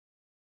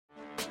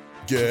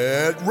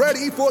Get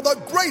ready for the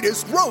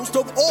greatest roast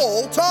of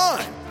all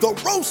time, the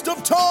Roast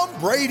of Tom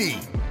Brady,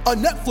 a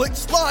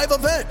Netflix live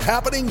event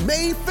happening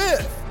May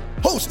 5th.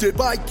 Hosted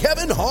by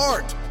Kevin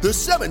Hart, the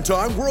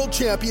 7-time world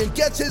champion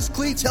gets his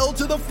cleats held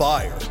to the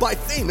fire by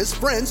famous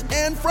friends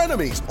and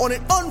frenemies on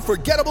an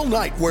unforgettable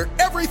night where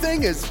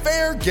everything is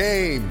fair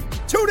game.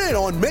 Tune in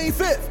on May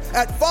 5th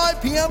at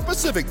 5 p.m.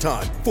 Pacific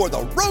time for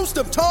the Roast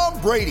of Tom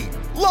Brady,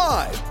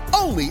 live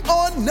only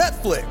on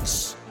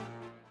Netflix.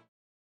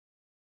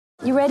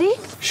 You ready?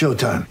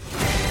 Showtime.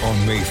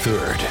 On May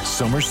 3rd,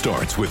 summer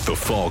starts with The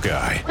Fall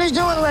Guy. Let's do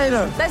it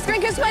later. Let's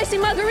drink a spicy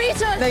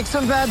margarita. Make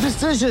some bad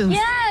decisions.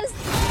 Yes!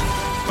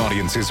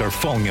 Audiences are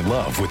falling in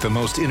love with the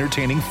most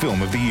entertaining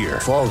film of the year.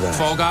 Fall Guy.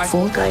 Fall Guy?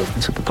 Fall guy.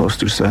 That's what the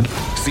poster said.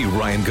 See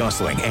Ryan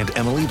Gosling and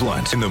Emily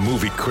Blunt in the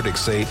movie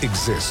critics say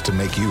exists to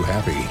make you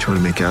happy. Trying to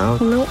make it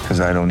out? Nope. Because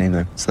I don't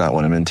either. It's not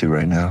what I'm into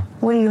right now.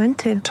 What are you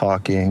into?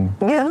 Talking.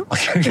 Yeah.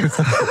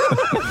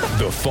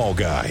 The Fall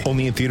Guy.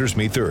 Only in theaters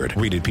May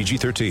 3rd. Rated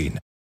PG-13.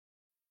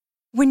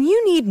 When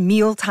you need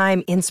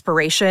mealtime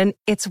inspiration,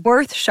 it's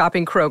worth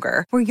shopping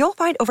Kroger, where you'll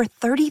find over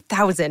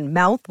 30,000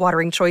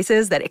 mouth-watering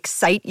choices that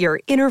excite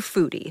your inner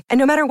foodie. And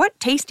no matter what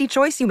tasty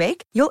choice you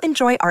make, you'll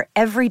enjoy our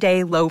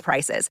everyday low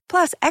prices,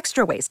 plus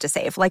extra ways to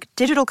save, like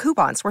digital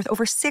coupons worth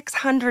over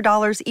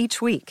 $600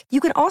 each week. You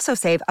can also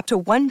save up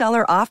to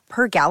 $1 off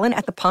per gallon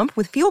at the pump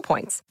with fuel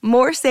points.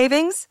 More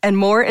savings and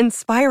more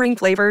inspiring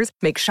flavors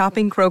make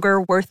shopping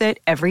Kroger worth it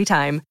every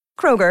time.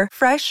 Kroger,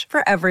 fresh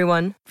for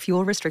everyone.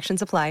 Fuel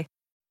restrictions apply.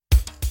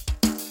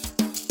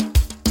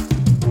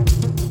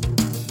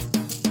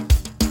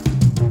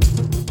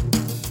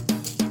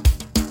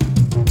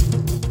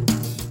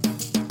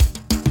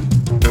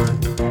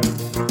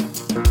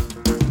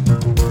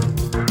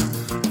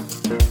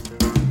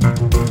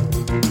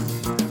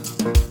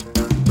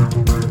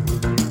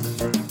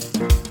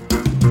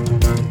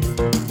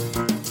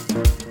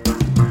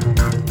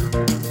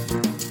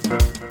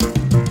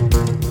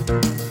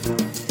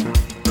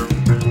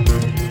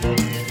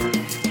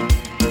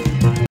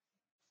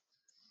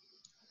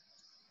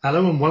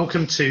 Hello and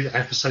welcome to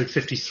episode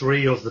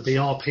 53 of the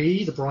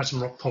BRP, the Brighton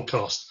Rock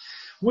podcast,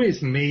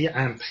 with me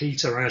and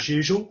Peter as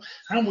usual,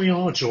 and we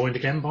are joined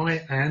again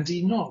by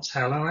Andy Knott.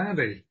 Hello,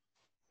 Andy.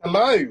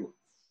 Hello.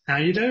 How are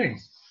you doing?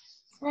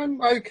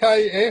 I'm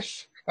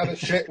okay-ish. Had a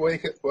shit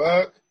week at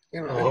work,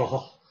 you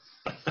know.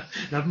 Oh,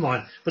 never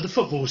mind. But the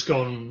football's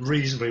gone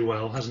reasonably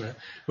well, hasn't it?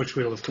 Which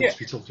we'll, of course,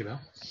 be talking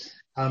about.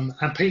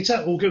 And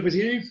Peter, all good with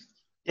you?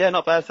 Yeah,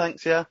 not bad,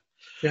 thanks, yeah.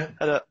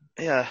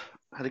 Yeah.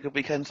 Had a good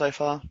weekend so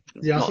far.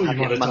 Yeah, I thought you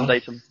might have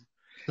done.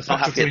 Not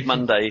happy it's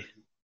Monday.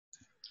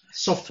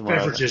 Soft tomorrow.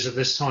 Beverages at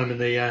this time in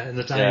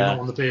the day, not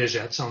on the beers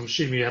yet, so I'm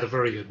assuming you had a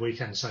very good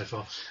weekend so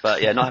far.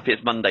 But yeah, not happy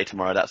it's Monday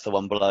tomorrow, that's the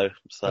one below.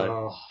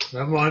 So. Oh,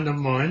 never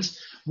mind.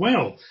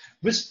 Well,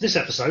 this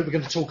episode we're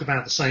going to talk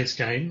about the Saints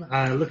game,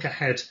 look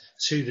ahead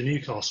to the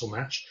Newcastle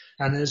match,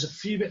 and there's a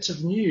few bits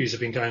of news that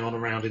have been going on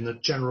around in the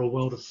general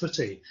world of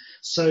footy.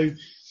 So,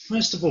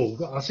 first of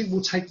all, I think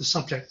we'll take the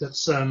subject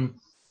that's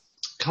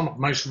come up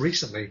most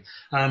recently.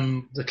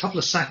 The couple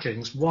of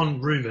sackings,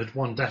 one rumoured,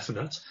 one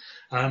definite.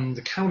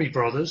 The Cowley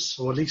brothers,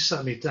 or at least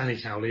certainly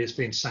Danny Cowley, has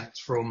been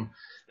sacked from...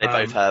 They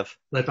both have.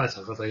 They both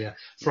have, yeah.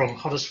 From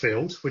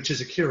Huddersfield, which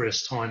is a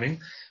curious timing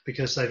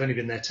because they've only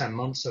been there 10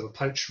 months. They were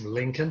poached from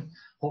Lincoln,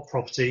 hot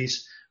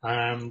properties.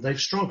 They've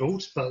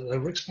struggled, but they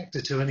were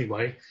expected to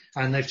anyway.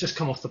 And they've just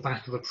come off the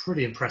back of a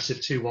pretty impressive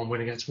 2-1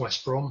 win against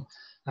West Brom.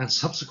 And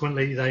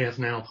subsequently, they have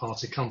now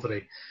parted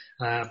company.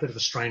 A bit of a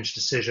strange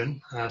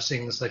decision,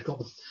 seeing as they've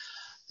got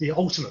the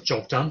ultimate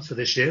job done for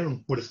this year,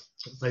 and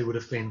they would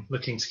have been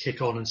looking to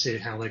kick on and see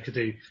how they could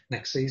do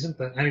next season.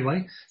 But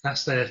anyway,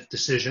 that's their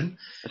decision.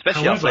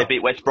 Especially after they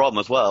beat West Brom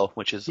as well,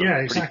 which is a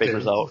pretty big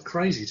result.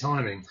 Crazy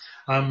timing.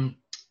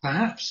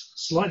 Perhaps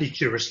slightly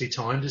curiously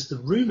timed is the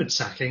rumoured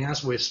sacking,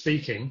 as we're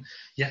speaking,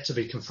 yet to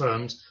be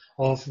confirmed,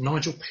 of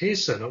Nigel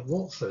Pearson at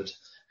Watford,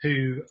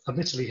 who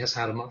admittedly has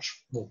had a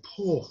much more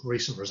poor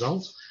recent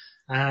result.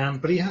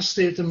 But he has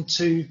steered them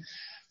to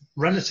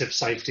relative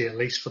safety, at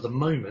least for the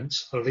moment,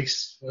 or at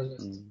least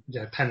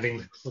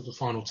pending the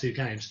final two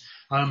games,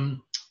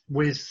 from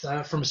a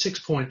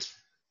 6-point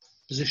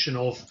position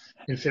of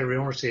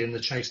inferiority in the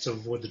chase to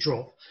avoid the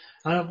drop.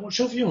 What's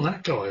your view on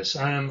that, guys?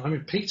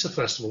 Peter,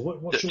 first of all,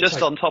 what's your Just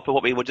take? on top of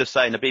what we were just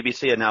saying, the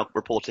BBC are now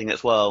reporting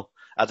as well,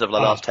 as of the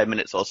last 10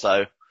 minutes or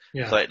so.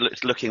 Yeah. So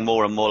it's looking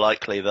more and more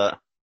likely that...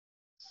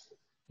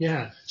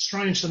 Yeah,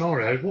 strange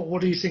scenario. What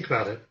do you think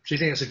about it? Do you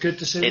think it's a good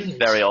decision? It's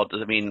very odd.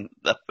 I mean,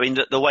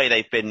 the way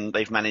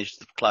they've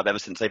managed the club ever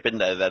since they've been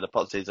there, the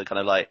policies are kind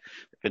of like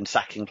been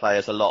sacking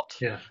players a lot,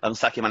 and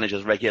sacking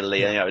managers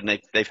regularly. Yeah.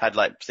 And they've had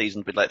like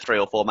seasons with like 3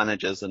 or 4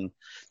 managers, and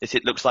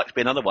it looks like to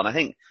be another one. I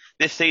think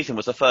this season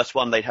was the first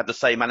one they had the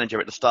same manager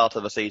at the start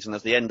of the season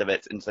as the end of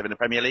it, since they've been in the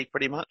Premier League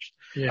pretty much.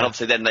 Yeah. And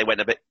obviously then they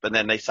went a bit, and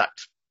then they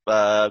sacked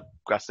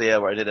Gracia,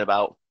 where it did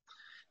about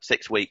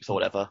 6 weeks or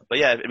whatever. But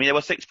yeah, I mean, they were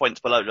 6 points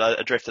below,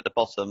 adrift at the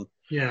bottom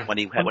when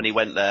he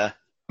went there.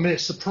 I mean,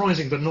 it's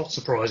surprising but not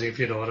surprising, if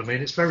you know what I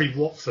mean. It's very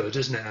Watford,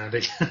 isn't it,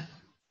 Andy?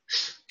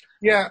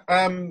 Yeah,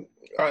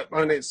 I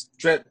mean, it's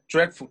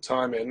dreadful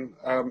timing.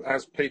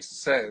 As Peter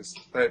says,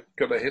 they've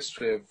got a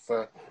history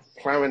of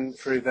ploughing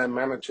through their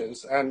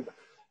managers, and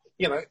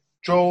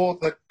draw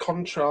the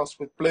contrast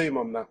with Bloom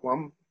on that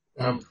one.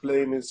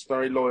 Bloom is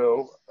very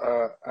loyal,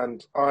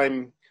 and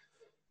I'm.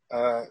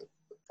 I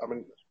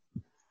mean,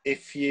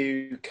 if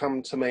you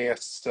come to me at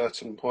a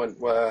certain point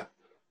where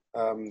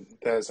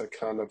there's a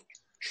kind of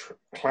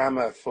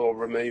clamour for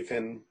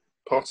removing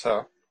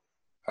Potter,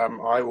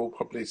 I will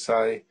probably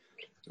say,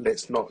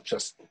 let's not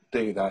just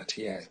do that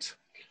yet.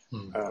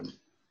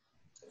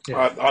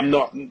 I'm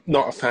not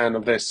a fan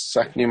of this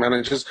sacking new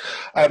managers.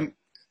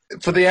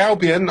 For the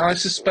Albion, I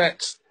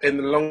suspect in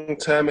the long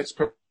term it's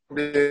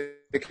probably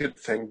a good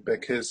thing,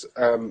 because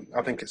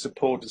I think it's a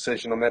poor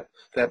decision on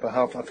their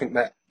behalf. I think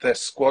that their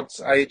squad's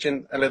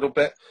aging a little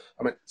bit.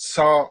 I mean,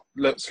 Sarr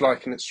looks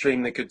like an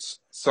extremely good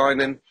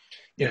signing.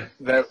 Yeah,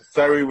 they're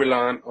very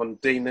reliant on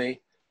Deeney.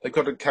 They've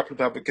got a couple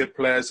of other good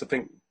players. I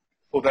think,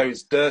 although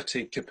he's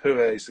dirty,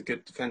 Kapua is a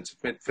good defensive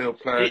midfield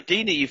player.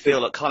 Deeney, you feel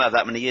like can't have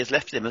that many years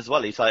left in him as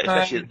well. He's like,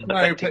 especially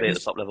effectively at the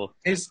top level.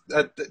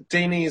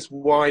 Deeney is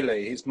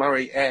wily. He's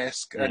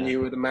Murray-esque, and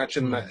you would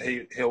imagine that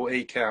he'll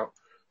eke out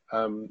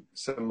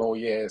some more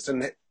years.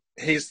 And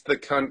he's the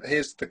kind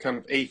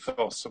of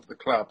ethos of the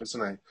club,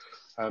 isn't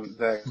he?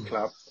 Their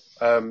club.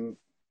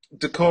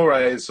 Decore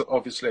is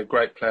obviously a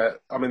great player.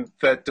 I mean,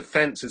 their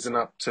defence isn't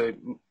up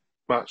to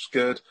much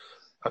good.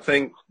 I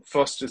think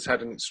Foster's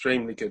had an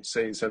extremely good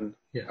season.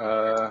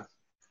 I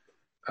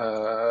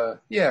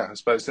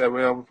suppose there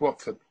we are with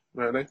Watford,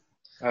 really.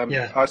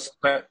 I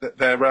suspect that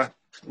they're a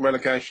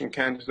relegation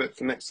candidate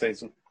for next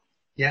season.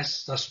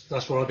 Yes,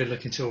 that's what I've been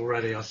looking to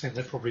already. I think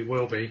they probably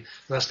will be.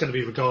 But that's going to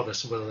be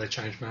regardless of whether they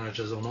change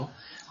managers or not.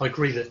 I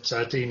agree that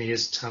Deeney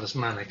is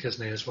talismanic,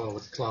 isn't he, as well,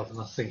 with the club, and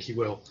I think he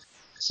will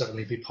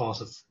certainly be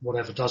part of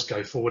whatever does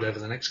go forward over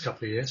the next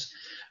couple of years.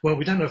 Well,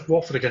 we don't know if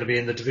Watford are going to be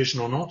in the division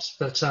or not,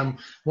 but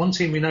one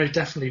team we know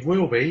definitely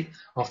will be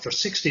after a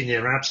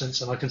 16-year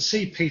absence, and I can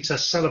see Peter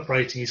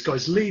celebrating. He's got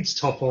his Leeds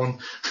top on.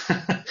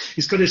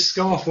 He's got his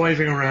scarf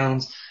waving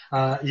around.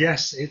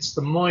 Yes, it's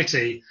the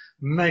mighty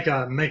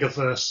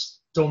megaverse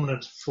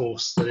dominant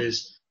force that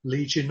is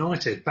Leeds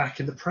United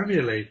back in the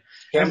Premier League.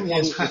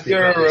 Everyone's happy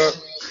about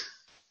this.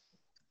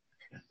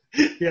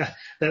 Yeah,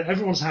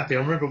 everyone's happy. I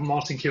remember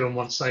Martin Keown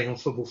once saying on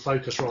Football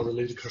Focus rather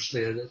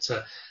ludicrously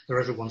that they're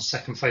everyone's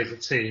second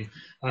favourite team.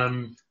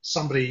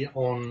 Somebody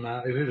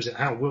on, who was it,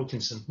 Howard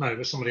Wilkinson? No, it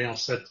was somebody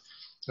else said...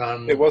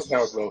 it was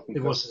Howard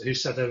Wilkinson. It was, who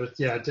said they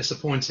were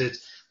disappointed,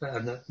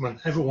 and that when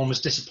everyone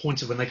was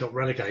disappointed when they got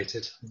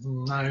relegated.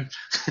 No.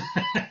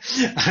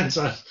 And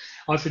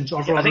I've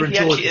rather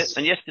enjoyed this.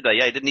 And yesterday,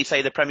 didn't he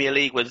say the Premier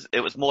League was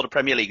more the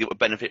Premier League that would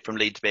benefit from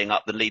Leeds being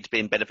up than Leeds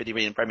being benefiting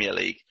in the Premier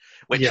League,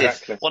 which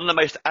is one of the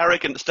most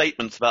arrogant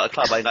statements about a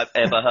club I've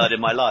ever heard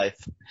in my life.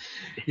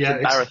 It's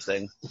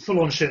embarrassing. The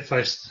full-on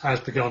shitface has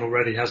begun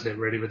already, hasn't it,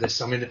 really, with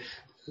this? I mean,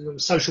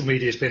 social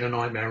media has been a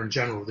nightmare in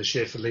general this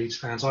year for Leeds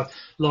fans. I've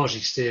largely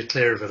steered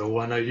clear of it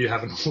all. I know you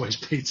haven't always,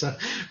 Peter.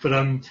 But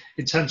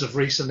in terms of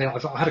recently,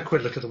 I've had a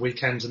quick look at the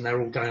weekends, and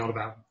they're all going on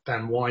about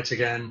Ben White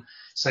again,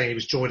 saying he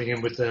was joining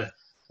in with the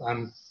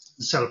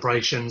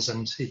celebrations,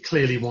 and he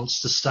clearly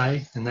wants to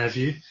stay, in their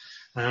view.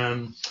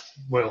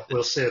 Well,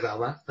 we'll see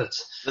about that. But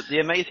the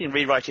amazing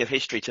rewriting of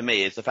history to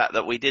me is the fact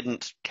that we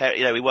didn't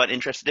care, we weren't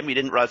interested in him. We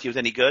didn't realise he was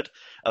any good,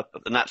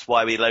 and that's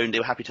why we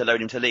were happy to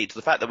loan him to Leeds.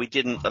 The fact that we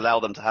didn't allow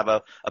them to have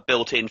a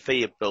built-in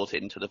fee built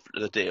into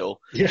the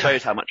deal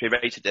shows how much we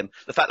rated him.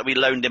 The fact that we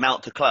loaned him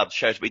out to clubs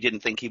shows we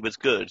didn't think he was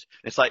good.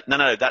 It's like,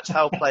 no, that's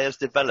how players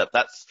develop.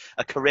 That's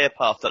a career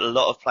path that a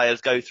lot of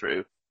players go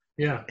through.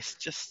 Yeah, it's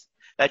just.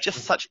 They're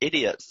just such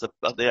idiots.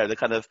 The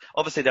kind of,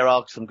 obviously there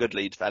are some good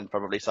Leeds fans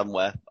probably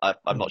somewhere.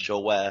 I'm not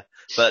sure where,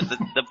 but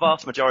the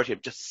vast majority are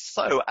just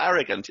so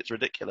arrogant. It's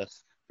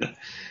ridiculous.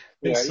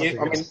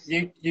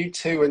 You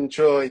two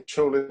enjoy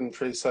trawling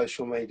through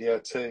social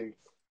media to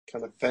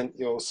kind of vent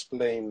your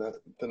spleen at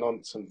the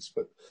nonsense,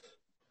 but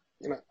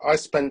I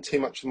spend too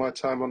much of my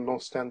time on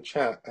North Stand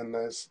Chat, and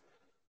there's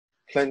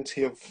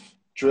plenty of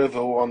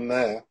drivel on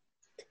there.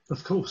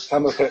 Of course,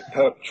 some of it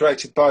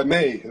perpetrated by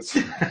me as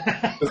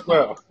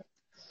well.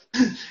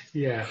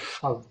 Yeah,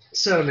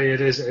 certainly it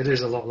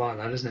is a lot like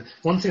that, isn't it?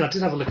 One thing, I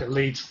did have a look at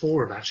Leeds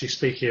Forum, actually,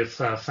 speaking of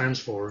fans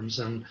forums,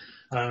 and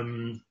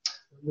the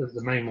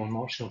main one,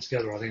 Marching On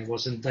Together, I think it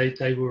was, and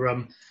they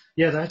were,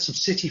 they had some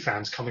City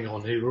fans coming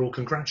on who were all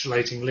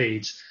congratulating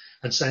Leeds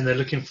and saying they're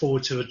looking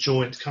forward to a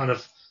joint kind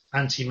of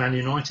anti-Man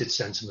United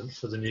sentiment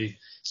for the new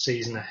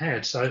season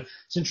ahead. So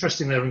it's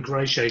interesting they're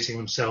ingratiating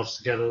themselves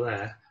together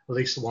there, at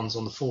least the ones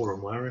on the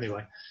forum were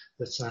anyway.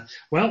 But,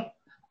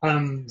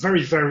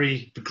 very,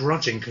 very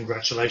begrudging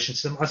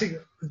congratulations to them. I think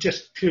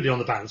just purely on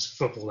the balance of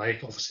football, they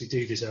obviously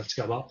do deserve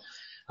to go up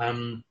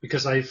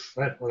because they've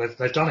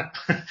done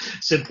it.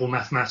 Simple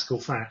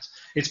mathematical fact.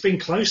 It's been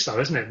close though,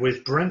 isn't it?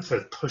 With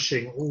Brentford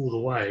pushing all the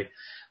way,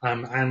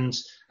 and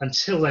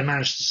until they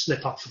managed to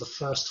slip up for the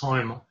first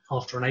time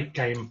after an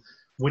 8-game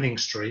winning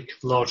streak,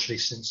 largely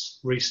since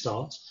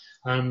restart,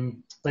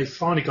 they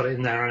finally got it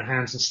in their own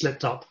hands and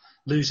slipped up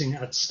losing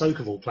at Stoke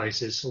of all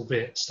places,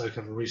 albeit Stoke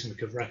have a reasonably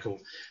good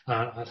record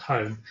at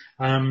home.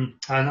 And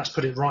that's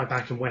put it right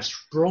back in West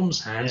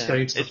Brom's hands. Going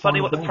to It's the funny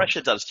final what the round.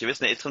 pressure does to you,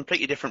 isn't it? It's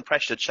completely different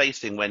pressure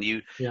chasing when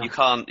you Yeah.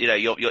 can't,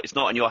 it's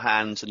not in your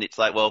hands, and it's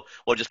like, well,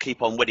 just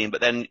keep on winning.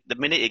 But then the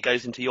minute it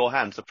goes into your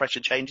hands, the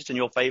pressure changes and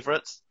your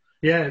favourites.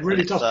 Yeah, it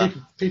really does.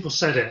 People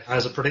said it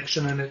as a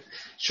prediction, and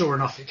sure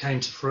enough, it came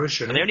to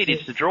fruition. And they only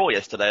needed to draw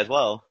yesterday as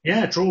well.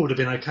 Yeah, draw would have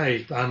been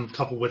okay,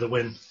 coupled with a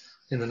win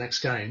in the next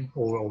game,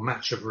 or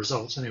match of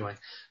results anyway.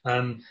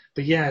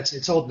 But yeah,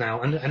 it's odd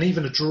now. And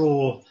even a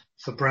draw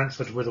for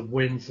Brentford with a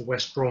win for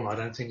West Brom, I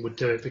don't think would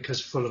do it,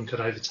 because Fulham could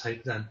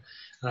overtake them.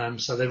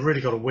 So they've really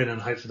got to win and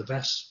hope for the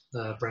best,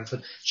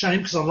 Brentford. Shame,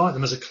 because I like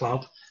them as a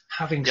club.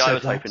 Having said I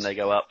was that, hoping they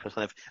go up.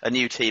 Kind of a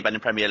new team in the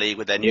Premier League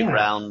with their new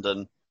ground.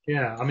 And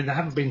yeah, I mean, they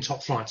haven't been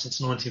top flight since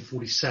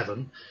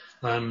 1947.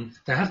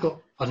 They have got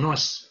a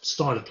nice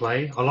style of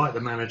play. I like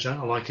the manager.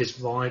 I like his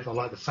vibe. I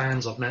like the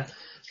fans I've met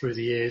through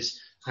the years.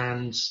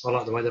 And I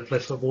like the way they play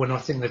football. And I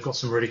think they've got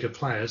some really good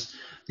players.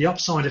 The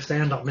upside, if they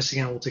end up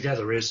missing out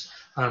altogether, is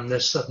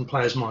there's certain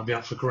players might be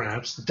up for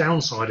grabs. The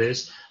downside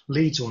is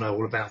Leeds will know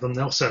all about them.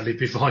 They'll certainly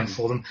be vying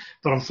for them.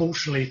 But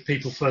unfortunately,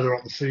 people further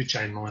up the food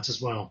chain might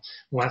as well.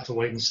 We'll have to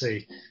wait and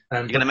see.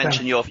 You're going to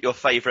mention your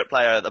favourite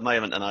player at the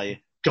moment, then, are you?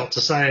 Got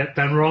to say it,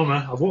 Ben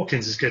Rama.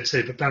 Watkins is good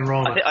too, but Ben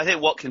Rama. I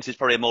think Watkins is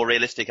probably a more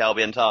realistic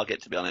Albion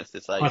target, to be honest.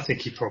 I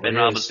think he probably is.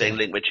 Ben Rama's being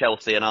linked with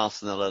Chelsea and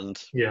Arsenal,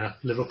 and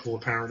Liverpool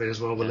apparently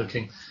as well. We're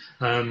looking.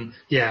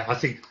 I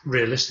think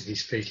realistically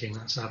speaking,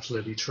 that's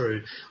absolutely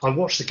true. I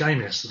watched the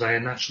game yesterday,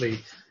 and actually,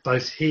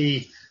 both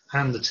he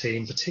and the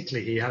team,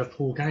 particularly he, had a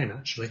poor game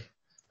actually.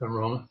 Ben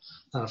Rama.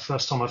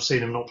 First time I've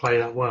seen him not play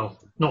that well.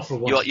 Not for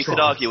once. You could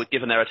argue,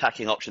 given their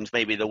attacking options,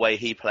 maybe the way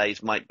he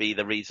plays might be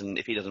the reason.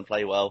 If he doesn't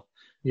play well,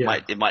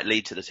 it might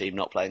lead to the team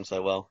not playing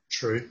so well.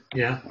 True.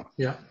 Yeah.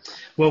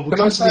 Well,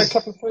 can I say a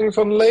couple of things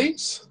on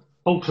Leeds?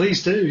 Oh,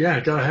 please do. Yeah,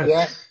 go ahead.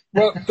 Yeah.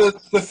 Well,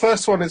 the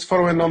first one is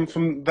following on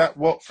from that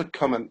Watford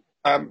comment.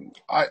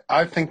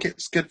 I think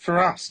it's good for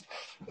us.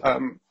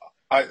 I'm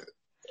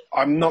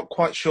not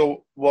quite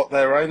sure what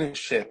their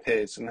ownership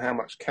is and how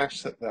much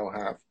cash that they'll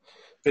have.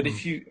 But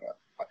if you,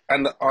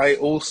 and I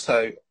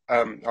also,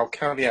 I'll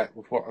caveat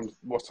with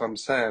what I'm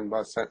saying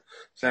by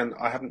saying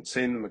I haven't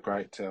seen them a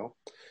great deal.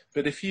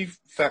 But if you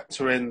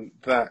factor in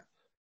that,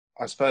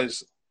 I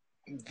suppose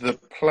the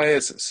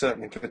players that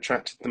certainly have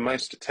attracted the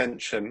most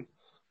attention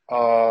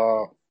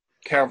are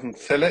Calvin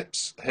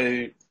Phillips,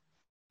 who,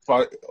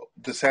 by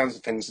the sounds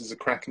of things, is a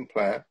cracking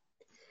player.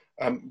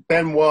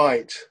 Ben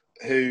White,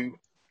 who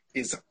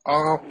is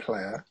our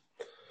player,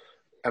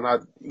 and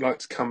I'd like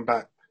to come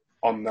back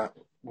on that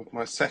with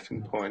my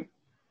second point.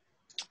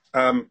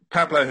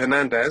 Pablo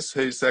Hernandez,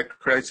 who's their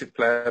creative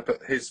player,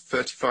 but he's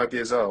 35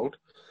 years old.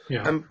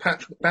 Yeah. And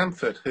Patrick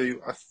Bamford,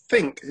 who I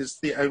think is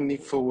the only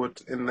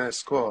forward in their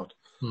squad.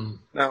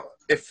 Now,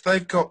 if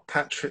they've got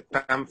Patrick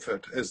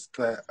Bamford as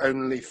their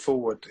only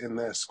forward in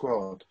their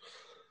squad,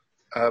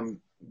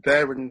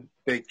 they're in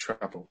big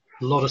trouble.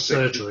 A lot of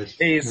surgery.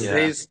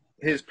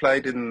 He's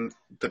played in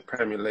the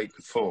Premier League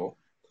before,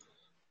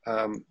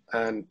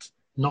 and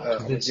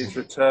his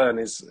return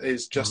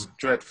is just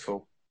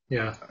dreadful.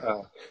 Yeah.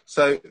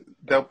 So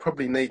they'll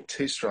probably need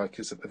two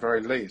strikers at the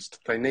very least.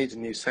 They need a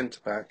new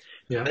centre back.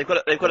 Yeah. They've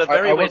got a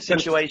very weird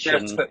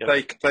situation.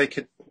 That they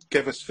could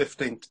give us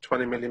 15 to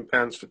 20 million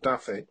pounds for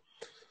Duffy.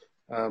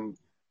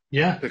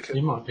 Because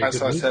he might be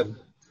as I said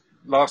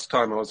last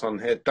time I was on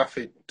here,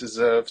 Duffy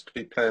deserves to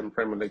be playing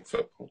Premier League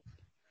football.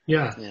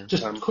 Yeah.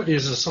 Just quickly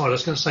as an aside, I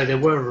was going to say they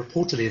were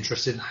reportedly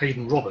interested in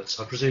Hayden Roberts.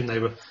 I presume they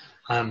were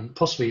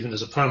possibly even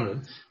as a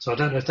permanent. So I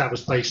don't know if that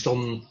was based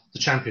on the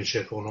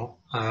Championship or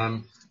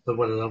not. But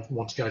whether they'll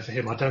want to go for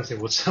him, I don't think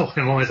we'll sell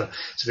him either,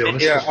 to be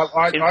honest. Yeah,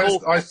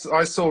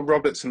 I saw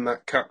Roberts in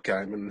that cup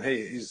game, and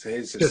he's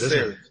a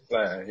serious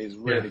player. He's a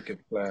really good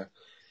player.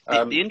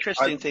 The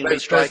interesting thing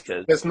with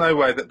strikers... There's no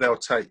way that they'll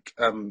take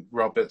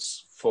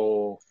Roberts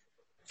for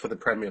the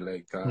Premier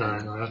League. No,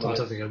 I don't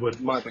think they would.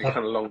 Might be kind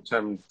of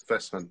long-term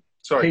investment.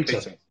 Sorry,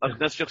 Peter. I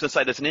was just going to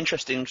say, there's an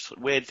interesting,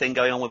 weird thing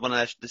going on with one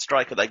of the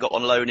striker they got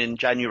on loan in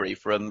January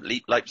from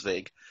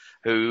Leipzig,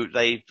 who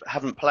they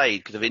haven't played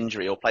because of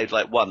injury or played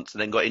like once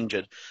and then got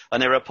injured.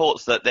 And there are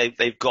reports that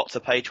they've got to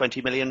pay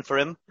 20 million for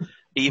him,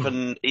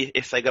 even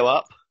if they go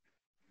up.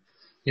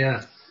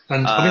 Yeah.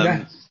 And I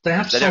mean, they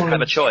don't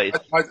have a choice.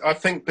 I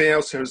think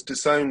Bielsa has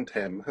disowned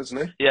him,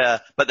 hasn't he? Yeah,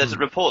 but there's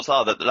reports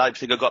are that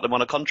Leipzig have got them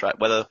on a contract,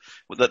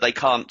 that they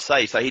can't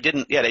say. So they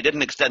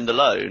didn't extend the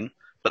loan,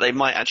 but they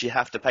might actually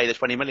have to pay the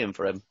 20 million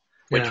for him,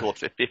 or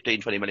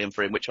 15, 20 million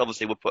for him, which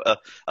obviously would put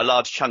a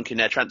large chunk in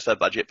their transfer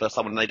budget for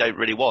someone they don't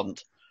really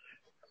want.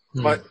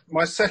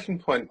 My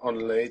second point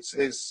on Leeds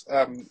is,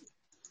 and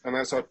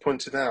as I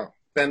pointed out,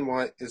 Ben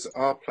White is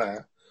our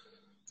player.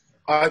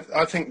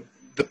 I think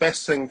the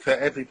best thing for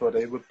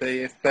everybody would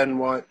be if Ben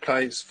White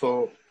plays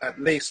for at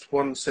least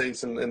one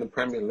season in the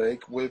Premier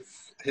League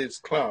with his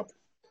club.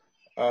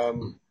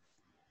 And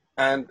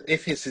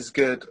if he's as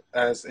good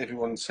as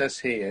everyone says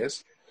he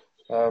is,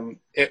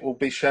 it will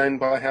be shown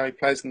by how he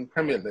plays in the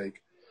Premier League.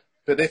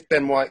 But if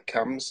Ben White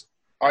comes,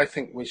 I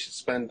think we should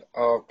spend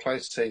our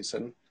close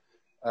season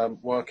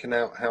working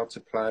out how to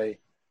play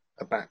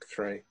a back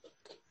three.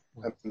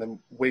 And then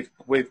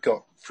we've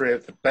got three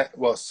of the best,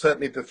 well,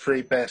 certainly the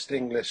three best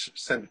English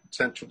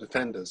central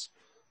defenders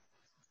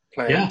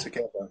playing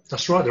together.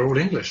 That's right. They're all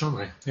English, aren't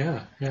they?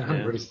 Yeah. I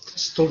haven't really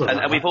thought of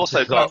that. And we've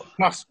also got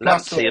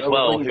Lamptey as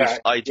well, who's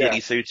ideally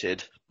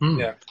suited.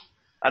 Yeah.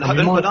 And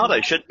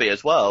Bernardo should be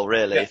as well,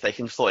 really, if they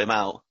can sort him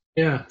out.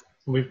 Yeah.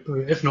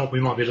 If not, we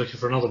might be looking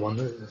for another one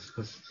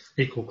of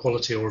equal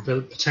quality or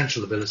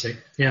potential ability.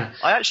 Yeah.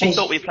 I actually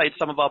thought we played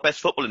some of our best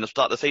football in the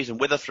start of the season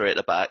with a three at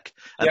the back,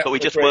 but we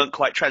just weren't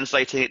quite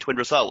translating it to win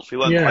results. We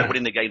weren't quite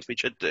winning the games we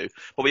should do.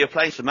 But we were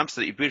playing some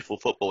absolutely beautiful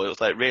football. It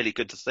was really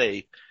good to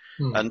see.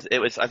 And it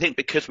was, I think,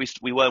 because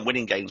we weren't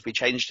winning games, we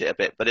changed it a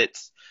bit. But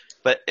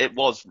it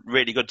was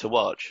really good to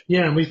watch.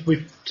 Yeah, and we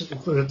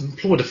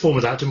employed a form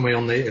of that, didn't we,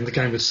 in the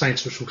game with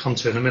Saints, which we'll come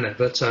to in a minute.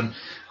 But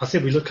I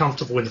think we looked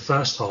comfortable in the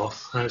first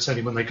half, and it's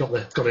only when they got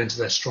into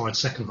their stride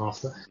second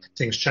half that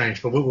things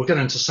changed. But we'll get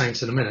into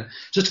Saints in a minute.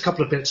 Just a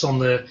couple of bits on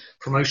the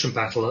promotion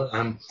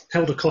battle.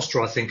 Helder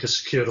Costa, I think, has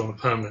secured on a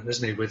permanent,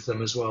 isn't he, with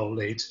them as well,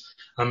 Leeds.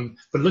 But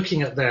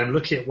looking at them,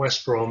 looking at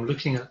West Brom,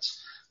 looking at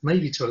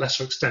maybe to a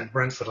lesser extent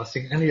Brentford, I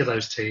think any of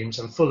those teams,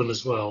 and Fulham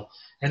as well,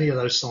 any of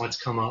those sides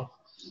come up,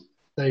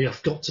 they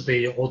have got to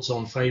be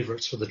odds-on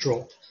favourites for the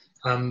drop.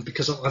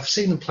 Because I've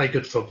seen them play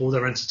good football,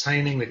 they're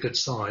entertaining, they're good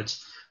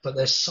sides, but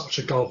there's such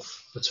a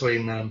gulf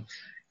between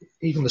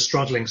even the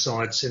struggling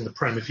sides in the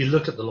Prem. If you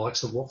look at the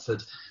likes of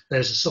Watford,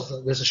 there's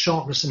a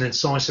sharpness and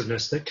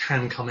incisiveness that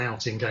can come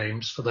out in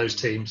games for those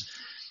teams.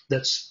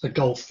 That's a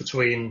gulf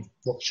between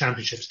what the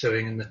Championship's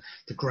doing and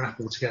the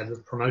grapple to get the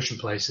promotion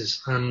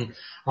places. And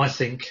I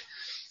think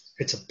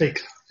it's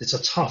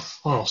a tough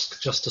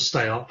ask just to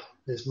stay up.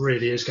 It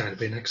really is going to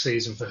be next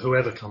season for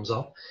whoever comes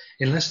up,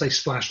 unless they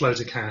splash loads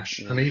of cash.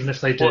 And even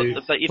if they do,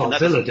 like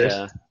Villa did,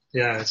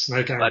 it's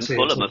no guarantee.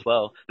 And Fulham as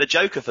well. The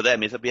joker for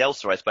them is a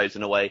Bielsa, I suppose,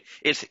 in a way.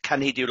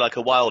 Can he do like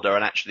a Wilder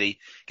and actually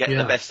get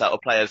the best out of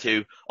players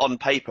who, on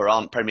paper,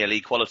 aren't Premier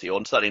League quality,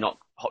 or certainly not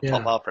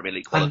top half Premier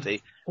League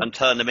quality, and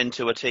turn them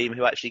into a team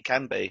who actually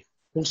can be?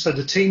 Also,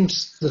 the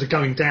teams that are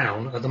going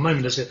down at the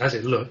moment, as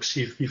it looks,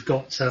 you've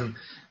got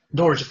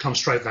Norwich have come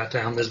straight back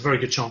down. There's a very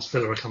good chance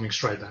Villa are coming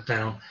straight back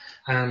down,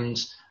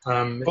 and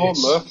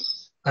Bournemouth,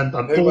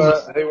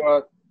 who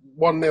are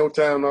 1-0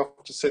 down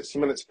after 60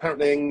 minutes.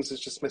 Apparently, Ings has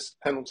just missed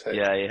a penalty.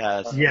 Yeah, he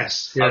has.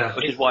 Yes,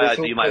 which is why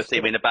you might have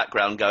seen me in the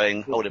background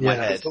holding my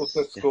head. He's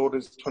also scored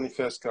his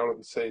 21st goal of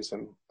the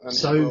season. And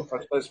so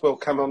I suppose we'll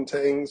come on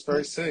to Ings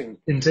very soon.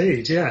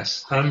 Indeed,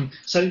 yes.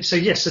 So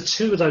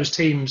two of those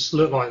teams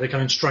look like they're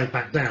going straight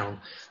back down.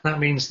 That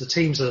means the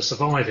teams that are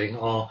surviving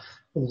are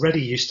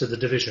already used to the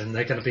division.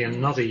 They're going to be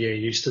another year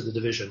used to the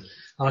division.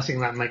 And I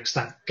think that makes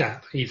that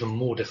gap even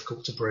more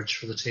difficult to bridge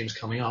for the teams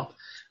coming up.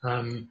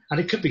 And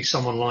it could be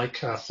someone like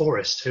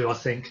Forest, who I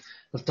think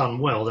have done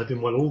well. They've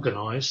been well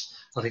organised.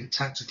 I think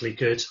tactically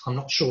good. I'm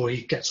not sure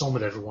he gets on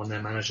with everyone,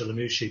 their manager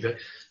Lamouchi, but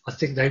I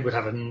think they would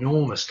have an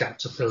enormous gap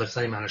to fill if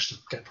they managed to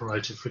get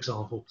promoted, for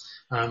example.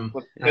 The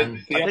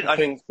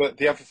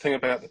other thing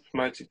about the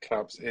promoted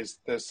clubs is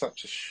there's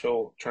such a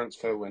short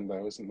transfer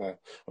window, isn't there?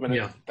 I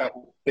mean, that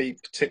will be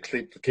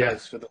particularly the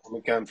case for the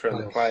one going through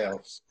in the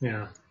playoffs.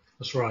 Yeah.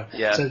 That's right.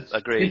 Yeah, so,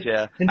 agreed,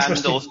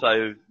 And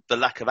also the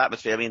lack of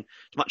atmosphere. I mean,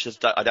 as much as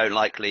I don't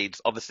like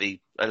Leeds,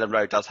 obviously Ellen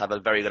Road does have a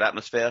very good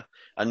atmosphere,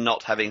 and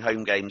not having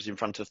home games in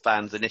front of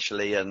fans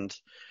initially, and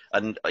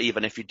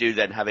even if you do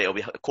then have it, it'll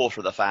be a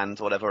quarter of the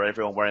fans or whatever,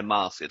 everyone wearing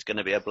masks, it's going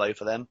to be a blow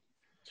for them.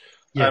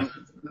 Yeah.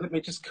 Let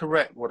me just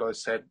correct what I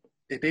said.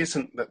 It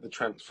isn't that the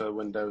transfer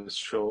window is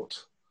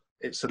short.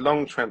 It's a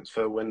long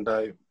transfer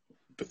window,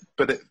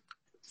 but it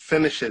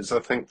finishes, I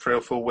think, 3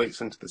 or 4 weeks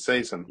into the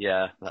season.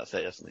 Yeah, that's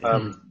it, isn't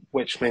it?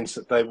 Which means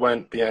that they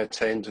won't be able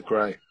to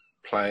integrate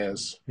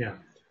players. Yeah.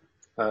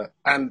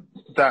 And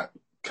that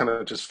kind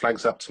of just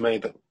flags up to me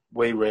that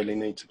we really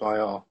need to buy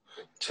our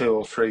 2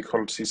 or 3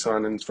 quality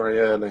signings very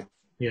early.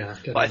 Yeah.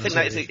 But I think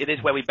it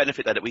is where we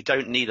benefit that we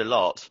don't need a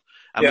lot.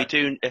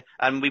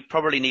 And we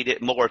probably need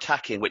it more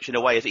attacking, which in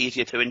a way is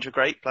easier to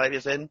integrate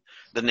players in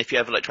than if you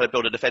ever try to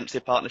build a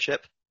defensive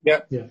partnership.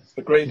 Yeah.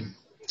 Agreed.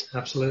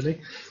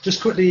 Absolutely.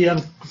 Just quickly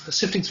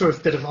sifting through a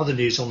bit of other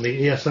news on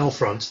the EFL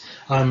front.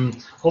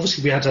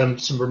 Obviously, we had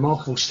some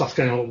remarkable stuff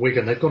going on at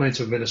Wigan. They've gone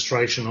into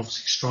administration,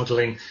 obviously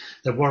struggling.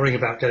 They're worrying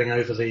about getting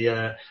over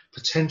the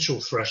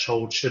potential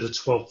threshold should a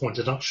 12-point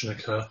deduction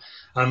occur.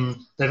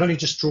 They've only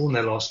just drawn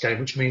their last game,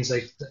 which means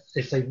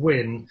if they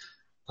win,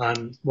 they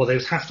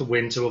would have to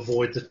win to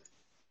avoid the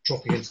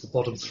dropping into the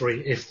bottom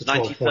 3 if the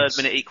 12 points.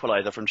 93rd minute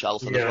equaliser from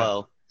Charlton as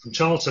well. From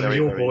Charlton,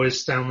 your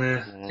boys down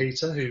there,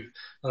 Peter, who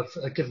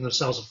have given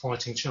themselves a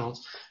fighting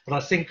chance. But I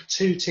think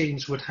 2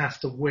 teams would have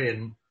to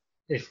win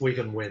if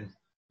Wigan win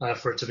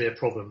for it to be a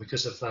problem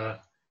because of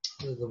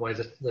the way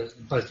that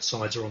both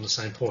sides are on the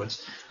same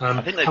points.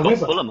 I think they've got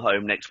Fulham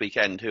home next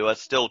weekend, who are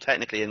still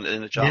technically in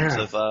the chance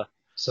of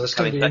So it's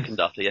going to be second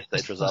after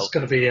yesterday's result. It's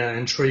going to be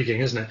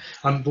intriguing, isn't it?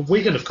 But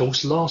Wigan, of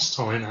course, last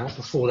time out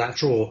before that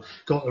draw,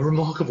 got a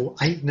remarkable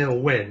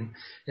 8-0 win,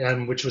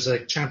 which was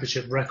a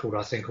championship record,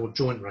 I think, or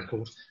joint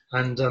record.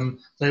 And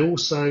they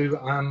also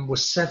were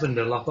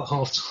 7-0 up at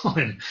half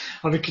time.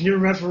 I mean, can you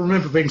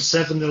remember being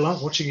 7-0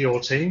 up watching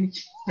your team?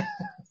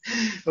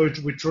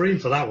 We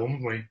dreamed for that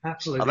one, wouldn't we?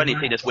 Absolutely. I've only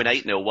seen us win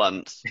 8-0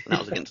 once, and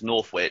that was against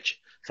Northwich,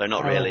 so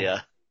not really.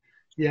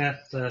 Yeah,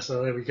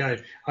 so there we go.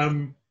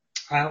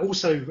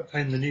 Also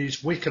in the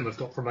news, Wycombe have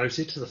got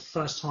promoted for the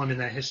first time in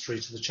their history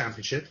to the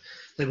Championship.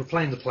 They were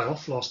playing the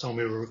playoff last time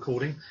we were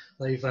recording.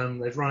 They've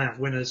run out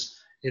winners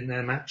in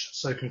their match,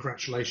 so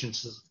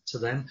congratulations to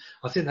them.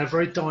 I think they're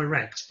very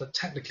direct, but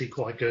technically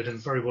quite good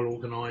and very well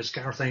organised.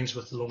 Gareth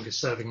Ainsworth, the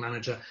longest-serving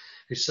manager,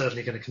 is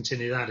certainly going to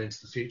continue that into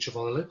the future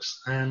by the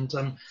looks. And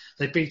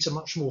they beat a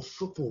much more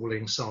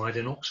footballing side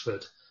in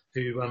Oxford,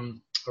 who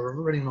are a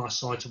really nice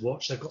side to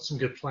watch. They've got some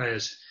good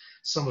players,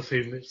 some of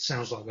whom it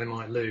sounds like they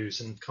might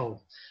lose, and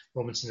Cole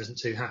Robinson isn't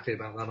too happy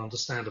about that,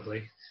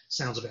 understandably.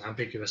 Sounds a bit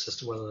ambiguous as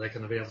to whether they're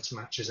going to be able to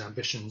match his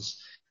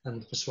ambitions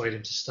and persuade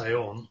him to stay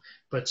on.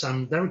 But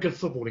they're a good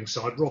footballing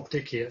side. Rob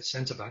Dickey at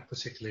centre-back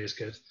particularly is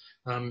good.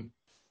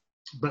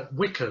 But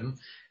Wycombe,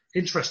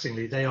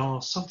 interestingly, they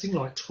are something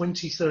like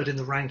 23rd in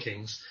the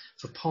rankings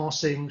for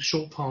passing,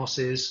 short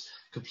passes,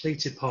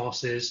 completed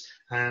passes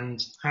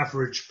and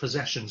average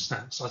possession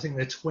stats. I think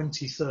they're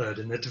 23rd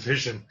in their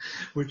division,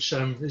 which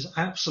is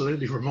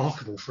absolutely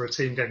remarkable for a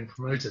team getting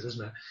promoted,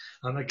 isn't it?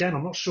 And again,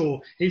 I'm not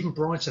sure, even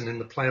Brighton in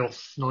the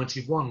playoff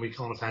 91, we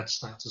kind of had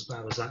stats as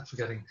bad as that for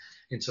getting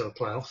into a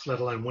playoff, let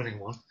alone winning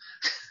one.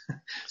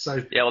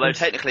 So yeah, although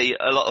technically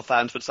a lot of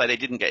fans would say they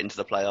didn't get into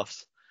the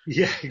playoffs.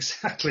 Yeah,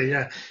 exactly,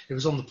 yeah. It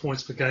was on the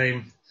points per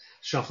game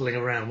shuffling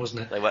around,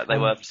 wasn't it? They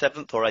were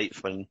 7th or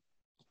 8th when...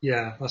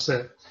 Yeah, that's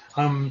it.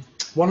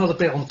 One other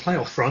bit on the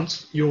playoff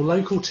front, your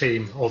local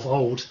team of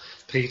old,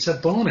 Peter,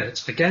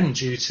 Barnet, again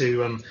due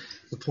to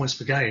the points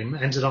per game,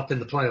 ended up in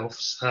the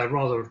playoffs,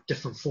 rather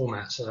different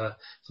format for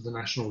the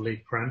National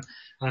League Prem.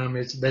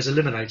 There's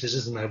eliminators,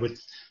 isn't there, with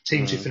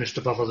teams who finished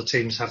above other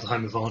teams have the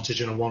home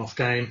advantage in a one-off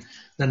game.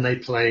 Then they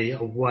play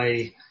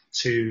away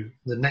to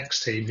the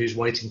next team who's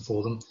waiting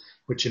for them,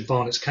 which in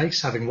Barnet's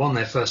case, having won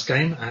their first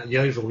game at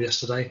Yeovil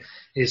yesterday,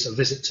 is a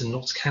visit to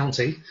Notts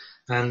County.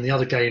 And the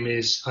other game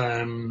is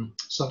Boreham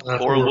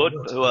Wood,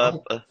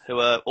 who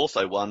are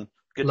also won.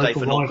 Good day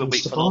for North, good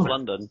week for North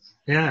London.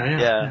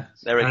 Yeah.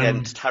 They're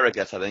against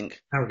Harrogate, I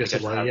think.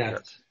 Harrogate away, yeah.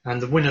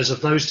 And the winners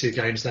of those two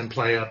games then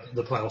play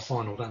the playoff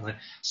final, don't they?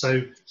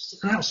 So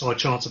an outside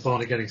chance of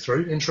Barnet getting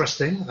through.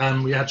 Interesting.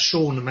 We had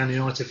Sean, the Man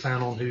United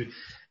fan, on, who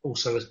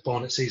also is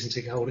Barnet season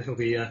ticket holder. He'll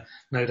be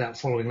no doubt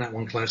following that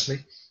one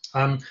closely.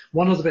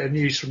 One other bit of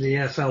news from the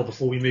EFL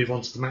before we move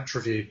on to the match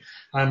review.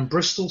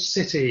 Bristol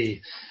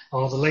City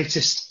are the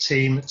latest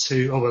team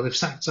to... they've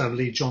sacked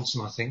Lee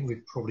Johnson, I think.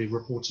 We've probably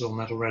reported on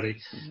that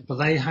already. But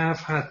they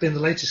have been the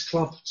latest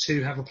club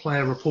to have a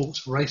player report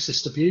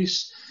racist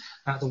abuse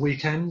at the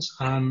weekend.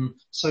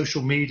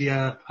 Social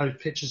media,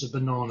 pictures of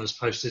bananas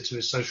posted to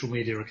his social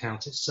media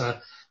account. It's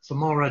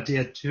Famara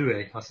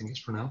Diadue, I think it's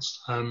pronounced,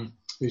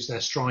 who's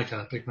their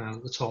striker, big man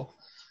at the top.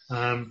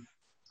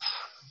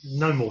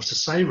 No more to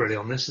say really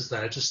on this, is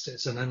there?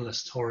 It's an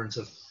endless torrent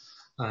of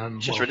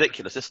it's just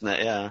ridiculous, isn't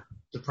it? Yeah,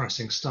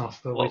 depressing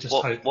stuff. But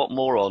what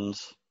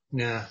morons?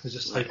 Yeah, we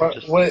just hope.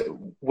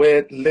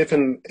 We're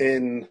living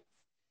in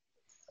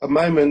a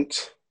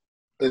moment.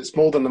 It's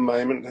more than a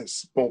moment.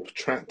 It's more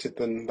protracted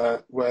than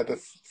that, where the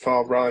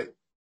far right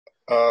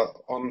are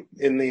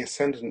in the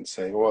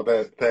ascendancy, or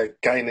they're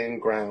gaining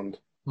ground.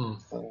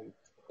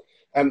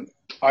 And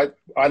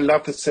I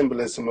love the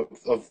symbolism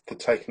of the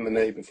taking the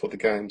knee before the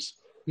games.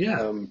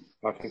 Yeah,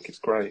 I think it's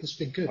great. It's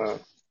been good. I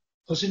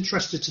was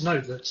interested to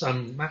note that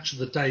Match of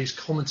the Day's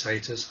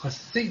commentators, I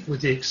think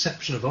with the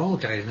exception of our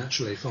game,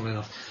 actually, funnily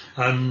enough,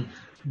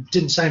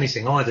 didn't say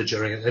anything either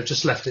during it. They've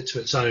just left it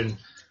to its own.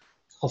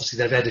 Obviously,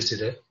 they've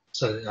edited it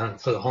so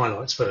for the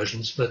highlights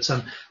versions, but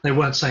they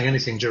weren't saying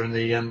anything during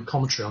the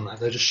commentary on that.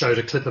 They just showed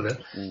a clip of it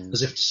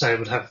as if to say it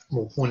would have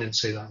more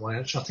poignancy that way,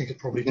 which I think it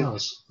probably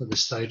does at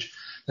this stage.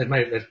 They've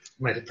made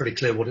it pretty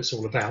clear what it's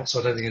all about, so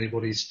I don't think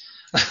anybody's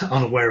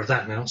unaware of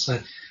that now. So,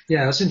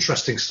 yeah, it's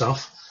interesting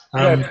stuff.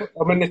 I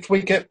mean, if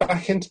we get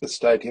back into the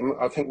stadium,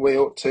 I think we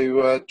ought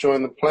to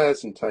join the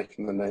players in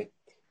taking the knee.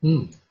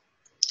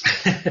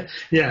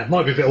 Yeah, it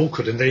might be a bit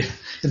awkward in the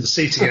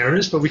seating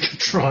areas, but we could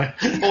try.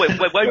 Well,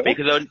 it won't be,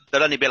 because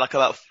there'll only be like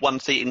about one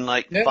seat in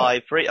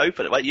 5 free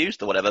open, it won't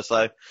used or whatever,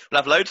 so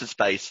we'll have loads of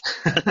space.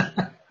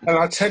 And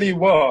I tell you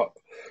what,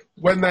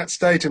 when that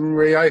stadium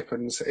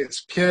reopens, it's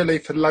purely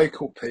for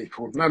local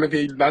people. None of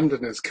you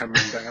Londoners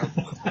coming down.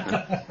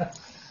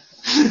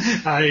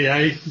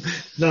 Hey,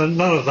 none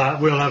of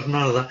that. We'll have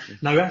none of that.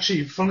 No,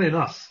 actually, funnily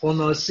enough, on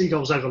the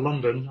Seagulls Over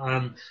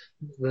London,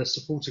 the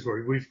supporter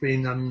group, we've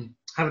been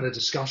having a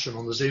discussion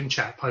on the Zoom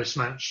chat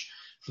post-match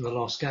from the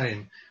last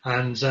game,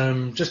 and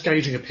just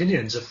gauging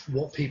opinions of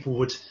what people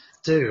would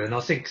do. And I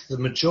think the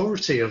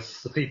majority of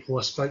the people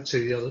I spoke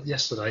to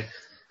the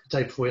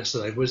day before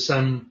yesterday, was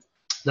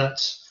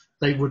that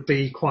they would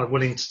be quite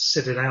willing to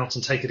sit it out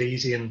and take it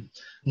easy and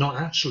not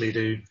actually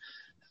do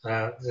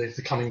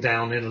the coming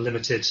down in a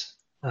limited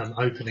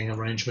opening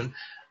arrangement.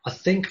 I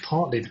think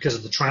partly because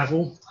of the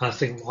travel.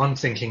 I'm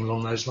thinking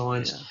along those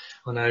lines. Yeah.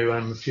 I know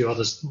a few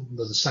others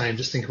are the same.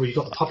 Just think, well, you've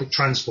got the public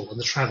transport and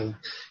the travel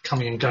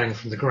coming and going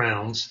from the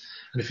ground,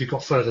 and if you've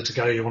got further to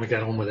go, you want to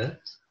get on with it.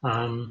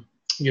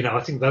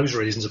 I think those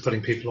reasons are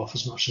putting people off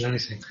as much as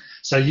anything.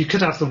 So you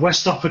could have the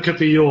West Upper could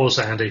be yours,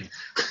 Andy.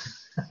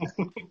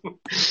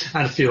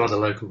 And a few other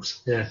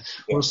locals. Yeah,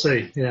 we'll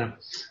see. Yeah.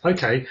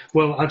 Okay.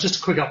 Well, just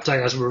a quick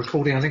update as we're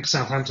recording. I think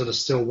Southampton are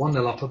still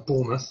 1-0 up at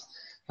Bournemouth,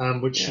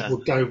 which will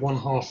go one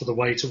half of the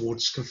way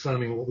towards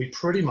confirming what we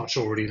pretty much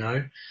already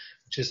know,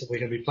 which is that we're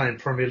going to be playing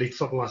Premier League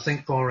football, I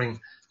think,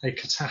 barring a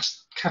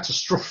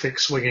catastrophic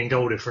swinging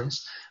goal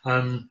difference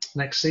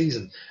next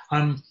season.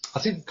 I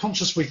think,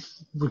 conscious we're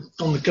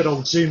on the good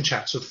old Zoom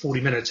chats of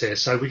 40 minutes here,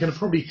 so we're going to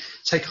probably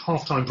take a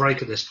half-time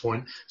break at this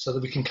point so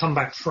that we can come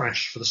back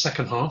fresh for the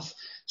second half,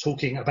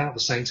 talking about the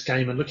Saints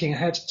game and looking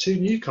ahead to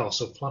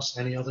Newcastle, plus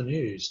any other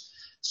news.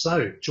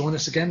 So, join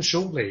us again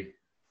shortly.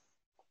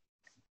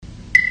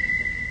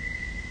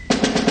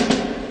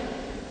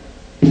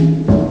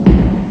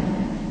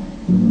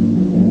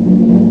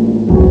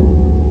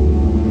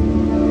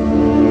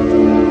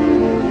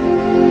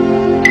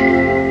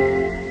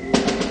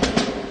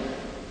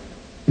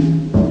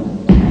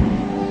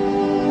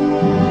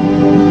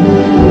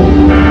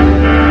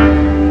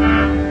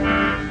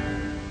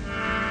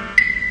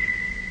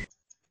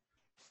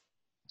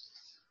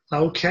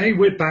 Okay,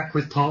 we're back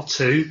with part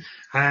 2,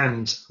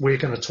 and we're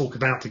going to talk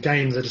about the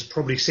game that has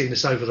probably seen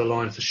us over the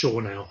line for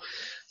sure now.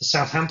 The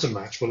Southampton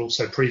match. We'll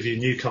also preview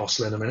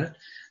Newcastle in a minute.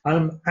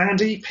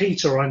 Andy,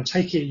 Peter, I'm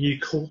taking it you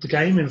caught the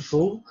game in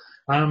full.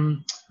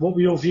 What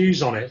were your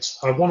views on it?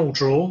 A 1-1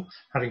 draw,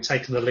 having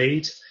taken the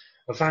lead,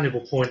 a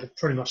valuable point that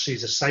pretty much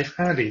sees us safe.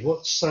 Andy,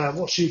 what's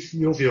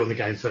your view on the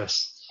game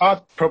first?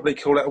 I'd probably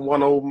call it a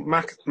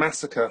 1-1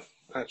 massacre,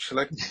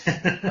 actually.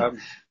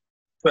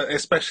 But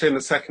especially in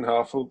the second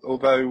half,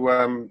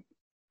 although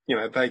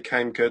they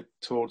came good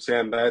towards the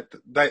end.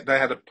 They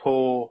had a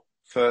poor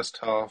first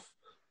half,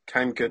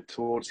 came good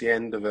towards the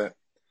end of it,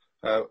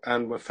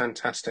 and were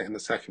fantastic in the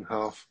second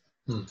half.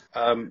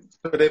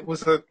 But it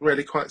was a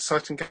really quite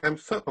exciting game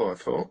of football, I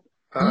thought.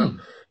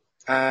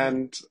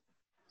 And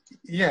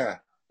yeah,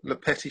 Le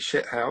Petit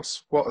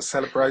Shithouse, what a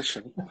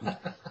celebration!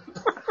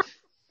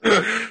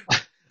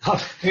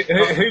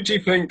 Who do you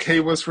think he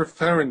was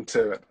referring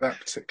to at that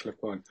particular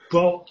point?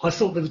 Well, I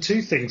thought there were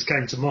two things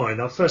came to mind.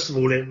 Now, first of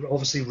all, it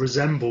obviously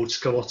resembled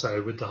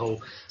Scalotto with the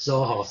whole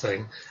Zaha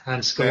thing,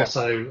 and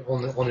Scalotto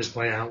on his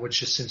way out,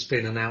 which has since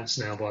been announced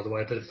now, by the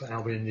way, a bit of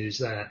Albion news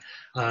there,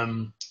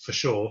 for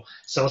sure.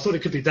 So I thought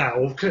it could be that,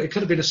 or it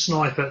could have been a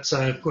snipe at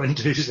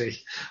Guendouzi,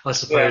 I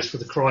suppose, for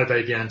the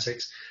crybaby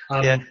antics.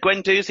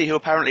 Guendouzi, who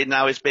apparently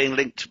now is being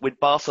linked with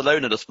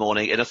Barcelona this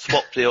morning in a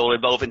swap deal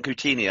involving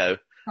Coutinho.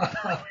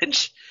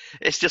 Which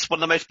it's just one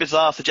of the most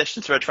bizarre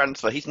suggestions for a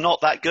transfer. He's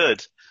not that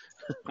good.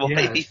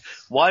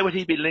 Why would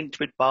he be linked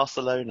with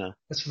Barcelona?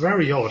 It's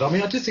very odd. I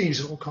mean, I do think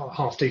he's a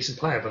half decent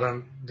player,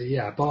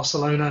 but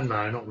Barcelona,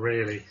 no, not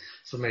really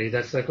for me.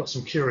 They've got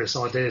some curious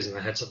ideas in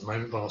their heads at the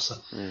moment, Barca.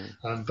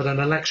 But an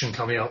election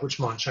coming up, which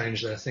might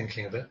change their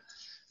thinking a bit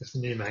if the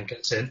new man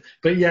gets in.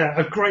 But yeah,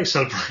 a great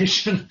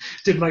celebration.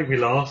 Did make me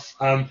laugh.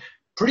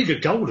 Pretty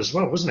good goal as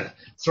well, wasn't it?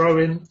 Throw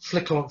in,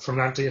 flick on from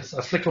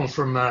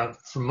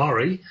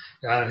Murray,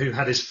 who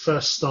had his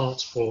first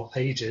start for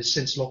ages,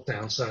 since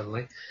lockdown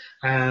certainly.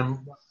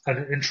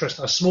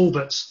 A small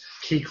but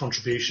key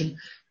contribution,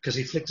 because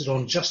he flicked it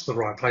on just the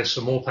right place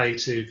for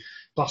Morpay to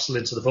bustle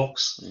into the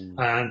box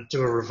and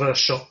do a reverse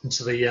shot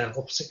into the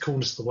opposite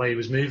corners the way he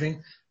was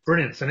moving.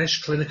 Brilliant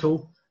finish,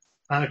 clinical.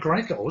 And a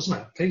great goal, wasn't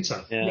it,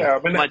 Peter? Yeah.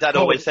 I mean, my dad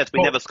always said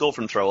we never score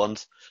from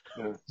throw-ons.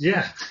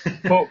 Yeah.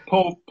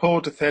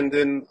 poor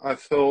defending, I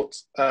thought.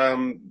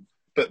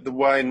 But the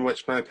way in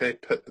which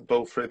Mopé put the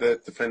ball through the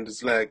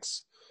defender's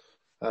legs,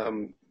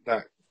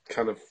 that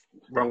kind of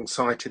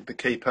wrong-sighted the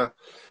keeper.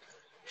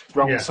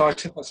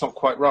 Wrong-sighted? That's not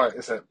quite right,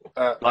 is it?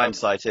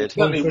 Blindsided.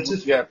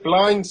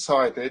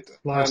 Blindsided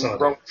and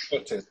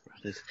wrong-footed.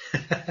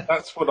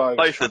 That's what I...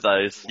 Both of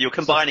those. You're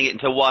combining it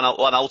into one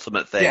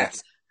ultimate thing.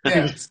 Yes.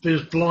 It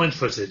was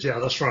blind-footed, yeah,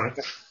 that's right.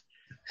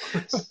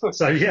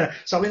 So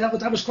I mean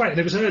that was great, and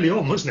it was early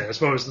on, wasn't it? As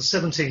well as the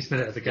 17th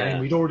minute of the game,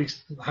 we'd already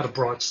had a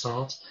bright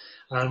start.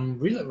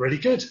 We looked really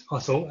good, I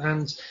thought,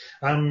 and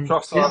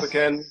Trossard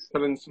again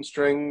pulling some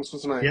strings,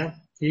 wasn't he? Yeah,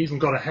 he even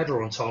got a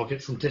header on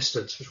target from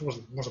distance, which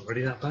wasn't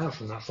really that bad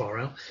from that far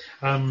out.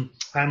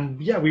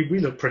 We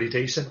looked pretty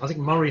decent. I think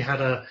Murray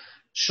had a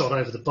shot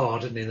over the bar,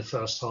 didn't he, in the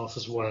first half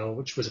as well,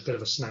 which was a bit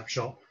of a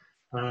snapshot.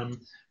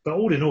 But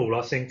all in all,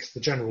 I think the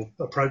general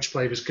approach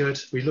play was good.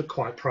 We looked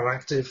quite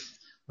proactive.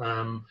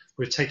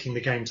 We're taking the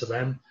game to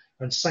them,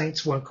 and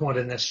Saints weren't quite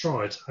in their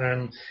stride.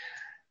 And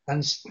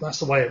that's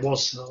the way it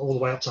was all the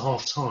way up to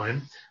half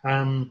time.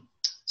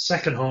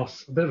 Second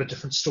half, a bit of a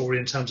different story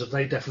in terms of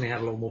they definitely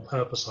had a lot more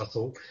purpose, I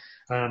thought.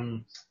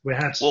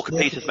 Walker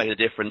Peters made a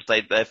difference.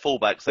 Their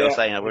fullbacks, they were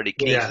saying, are really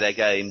key to their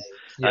game.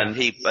 and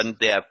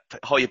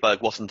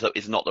Højbjerg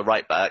is not the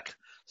right back.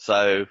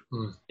 So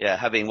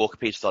having Walker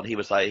Peters on, he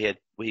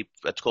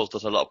had caused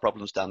us a lot of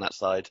problems down that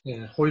side.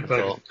 Yeah,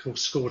 Højbjerg of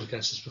course scored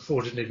against us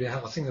before, didn't he? I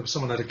think there was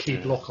someone had a key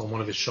block on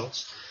one of his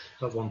shots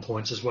at one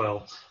point as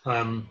well.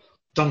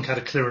 Dunk had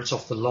a clearance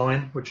off the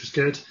line, which was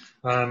good.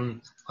 I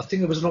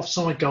think there was an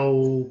offside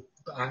goal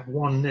at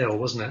 1-0,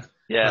 wasn't it?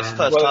 Yeah,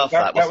 first half.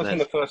 That was it? in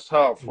the first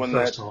half when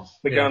they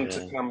begun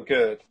to come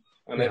good,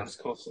 and it was,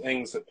 of course,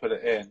 Ings that put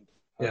it in.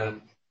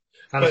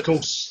 And of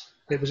course,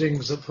 it was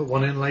Ings that put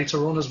one in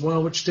later on as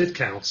well, which did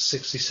count.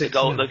 66.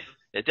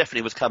 It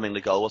definitely was coming,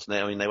 the goal, wasn't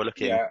it? I mean, they were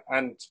looking. Yeah,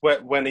 and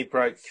when he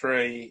broke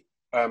three,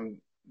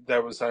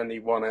 there was only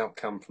one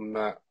outcome from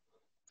that.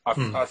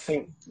 I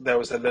think there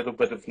was a little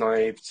bit of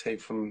naivety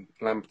from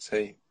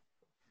Lamberty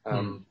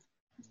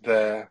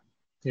there.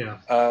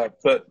 Yeah.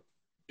 But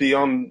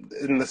beyond,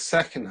 in the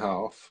second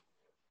half,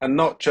 and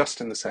not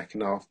just in the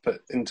second half,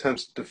 but in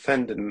terms of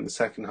defending in the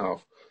second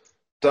half,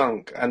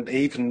 Dunk and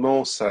even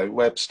more so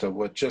Webster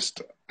were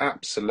just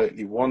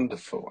absolutely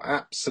wonderful,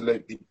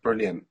 absolutely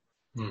brilliant.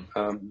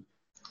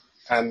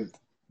 And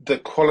the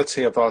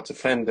quality of our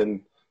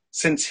defending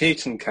since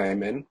Heaton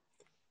came in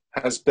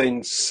has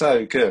been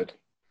so good,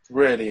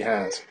 really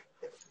has.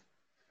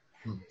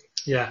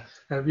 Yeah,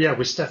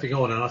 we're stepping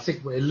on, and I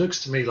think it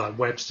looks to me like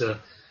Webster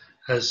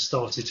has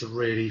started to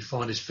really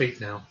find his feet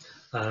now.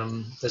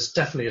 There's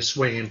definitely a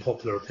swing in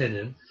popular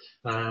opinion,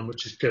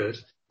 which is good.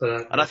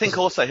 But, and I think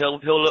also he'll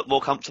look more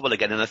comfortable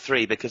again in a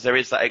 3 because there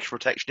is that extra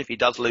protection if he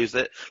does lose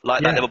it,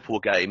 like that Liverpool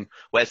game,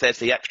 where there's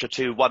the extra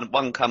 2,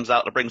 one comes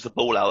out and brings the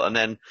ball out, and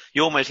then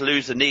you almost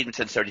lose the need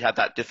to necessarily have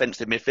that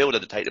defensive midfielder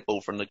to take the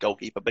ball from the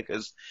goalkeeper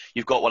because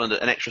you've got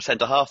an extra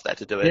centre half there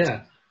to do it.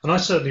 Yeah, and I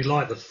certainly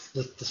like the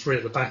 3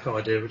 at the back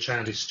idea, which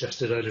Andy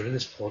suggested earlier in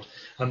this pod.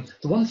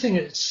 The one thing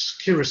that's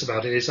curious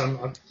about it is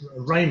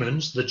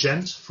Raymond, the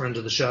gent, friend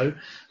of the show,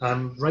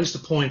 raised a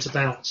point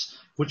about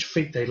which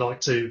feet they like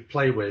to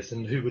play with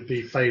and who would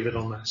be favoured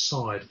on that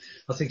side.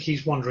 I think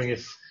he's wondering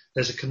if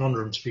there's a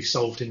conundrum to be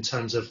solved in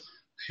terms of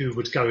who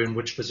would go in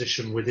which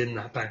position within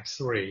that back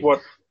 3.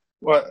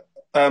 I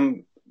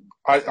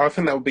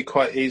think that would be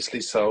quite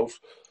easily solved.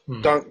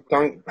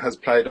 Dunk has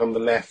played on the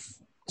left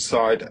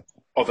side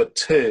of a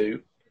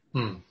 2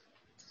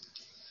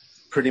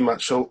 pretty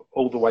much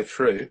all the way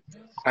through,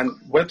 and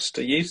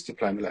Webster used to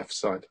play on the left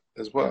side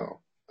as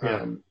well.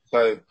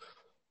 So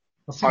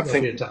I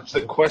think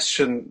the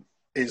question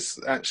is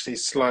actually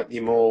slightly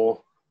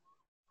more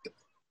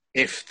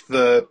if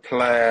the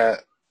player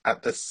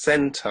at the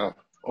centre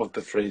of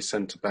the 3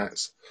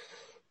 centre-backs,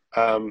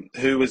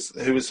 who is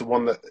the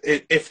one that,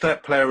 if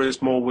that player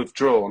is more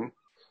withdrawn,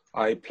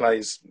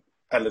 plays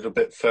a little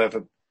bit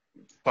further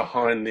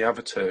behind the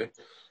other 2,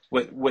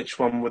 which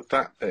one would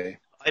that be?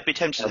 I'd be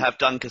tempted to have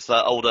Dunk as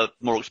the older,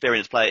 more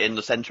experienced player in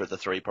the centre of the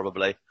 3,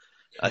 probably.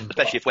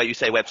 Especially if, where you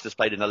say Webster's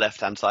played in the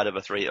left-hand side of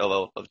a 3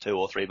 or of 2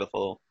 or 3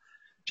 before.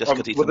 Just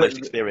because he's the most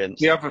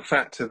experienced. The other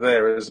factor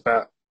there is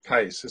about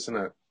pace, isn't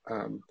it?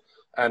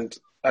 And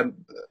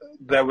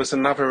there was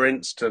another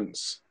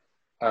instance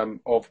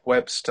of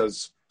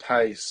Webster's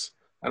pace,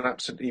 an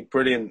absolutely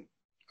brilliant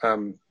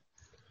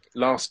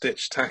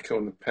last-ditch tackle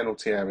in the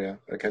penalty area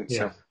against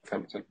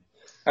Southampton.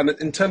 And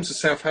in terms of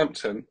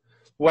Southampton,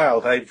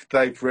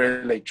 they've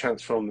really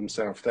transformed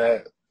themselves.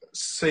 They're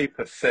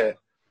super fit,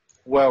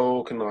 well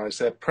organised.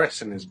 Their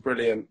pressing is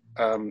brilliant.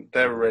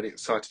 They're a really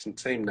exciting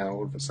team now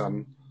all of a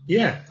sudden.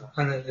 Yeah.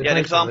 An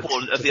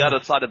example of the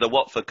other side of the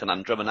Watford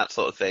conundrum and that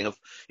sort of thing of,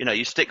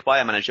 you stick by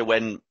a manager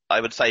when I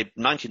would say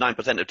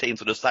 99% of teams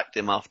would have sacked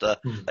him after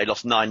they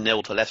lost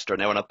 9-0 to Leicester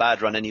and they were on a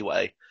bad run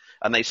anyway.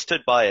 And they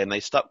stood by him,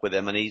 they stuck with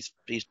him, and he's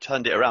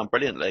turned it around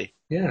brilliantly.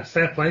 Yeah,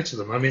 fair play to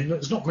them. I mean,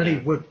 there's not many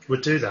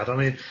would do that. I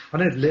mean, I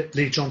know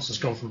Lee Johnson's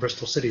gone from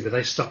Bristol City, but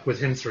they stuck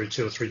with him through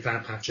 2 or 3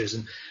 bad patches,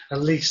 and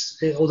at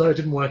least, although it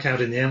didn't work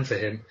out in the end for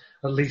him,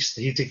 at least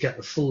he did get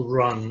the full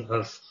run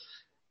of.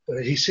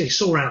 He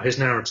saw out his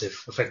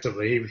narrative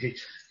effectively.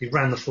 He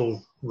ran the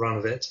full run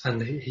of it,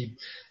 and he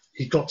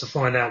got to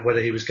find out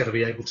whether he was going to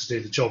be able to do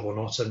the job or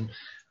not. And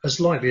as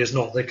likely as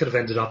not, they could have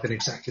ended up in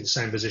exactly the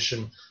same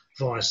position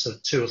via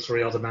 2 or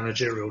 3 other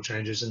managerial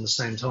changes in the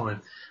same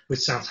time.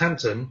 With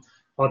Southampton,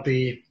 I'd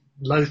be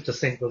loath to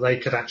think that they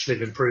could actually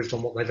have improved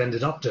on what they've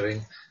ended up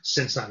doing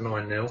since that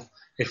 9-0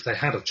 if they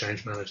had have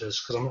changed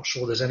managers, because I'm not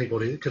sure there's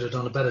anybody that could have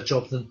done a better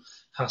job than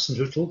Hassan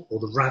Hüttl, or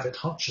the Rabbit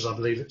Hutch, as I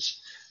believe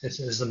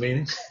is the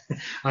meaning,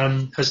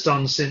 has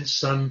done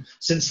since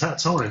that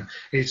time.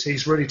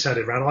 He's really turned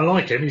it around. I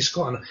like him. He's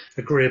quite an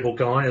agreeable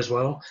guy as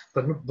well.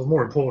 But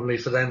more importantly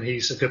for them,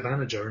 he's a good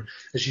manager. And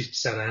as you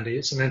said, Andy,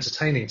 it's an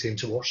entertaining team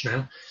to watch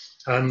now.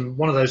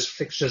 One of those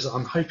fixtures that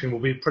I'm hoping will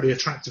be pretty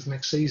attractive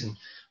next season,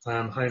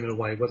 home and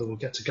away. Whether we'll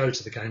get to go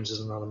to the games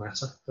is another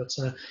matter. But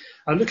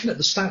looking at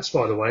the stats,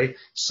 by the way,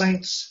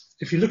 Saints,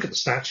 if you look at the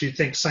stats, you'd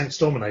think Saints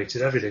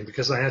dominated everything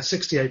because they had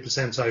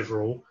 68%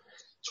 overall,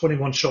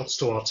 21 shots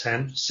to our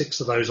 10, 6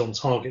 of those on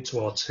target to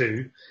our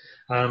 2.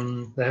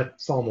 They had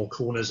far more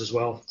corners as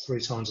well,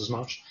 3 times as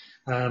much.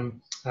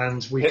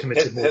 And we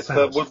committed more fouls.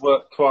 Hit the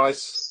woodwork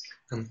twice.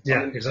 And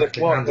yeah, I mean,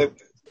 exactly. What, And they,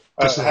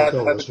 disallowed had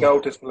goal the as well.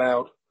 goal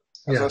disallowed.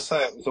 As Yeah. I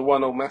say, it was a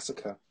 1-1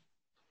 massacre.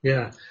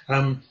 Yeah.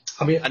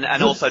 I mean,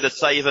 And also the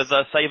save of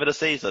the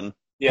season.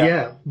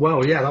 yeah,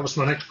 well, yeah, that was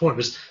my next point.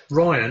 Was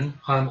Ryan?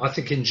 I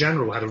think in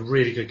general had a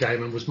really good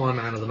game and was my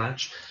man of the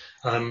match.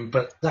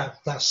 But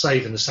that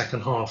save in the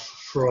second half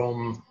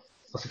from,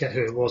 I forget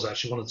who it was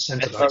actually, one of the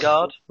centre backs.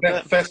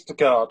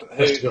 Vestergaard.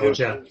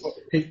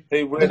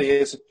 Who really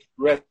is a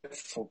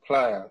dreadful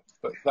player,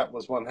 but that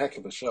was one heck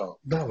of a shot.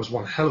 That was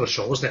one hell of a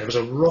shot, wasn't it? It was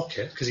a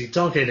rocket because he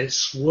dug in, it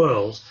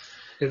swirled.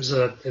 It was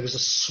a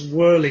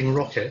swirling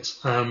rocket,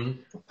 and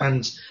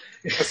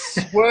a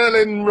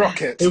swirling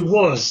rocket. It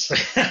was.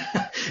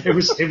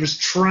 it was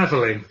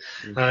travelling.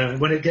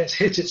 When it gets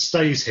hit, it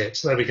stays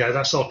hit. There we go.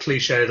 That's our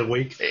cliche of the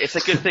week. It's a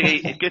good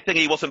thing. Good thing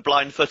he wasn't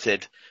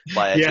blind-footed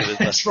by it. Yeah,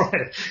 that's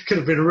right. Could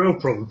have been a real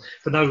problem.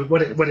 But no,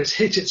 when it's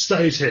hit, it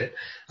stays hit,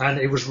 and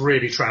it was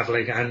really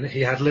travelling, and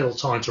he had little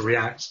time to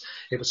react.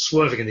 It was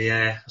swerving in the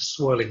air, a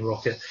swirling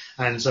rocket,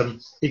 and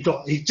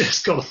he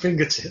just got a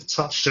fingertip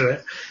touch to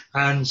it,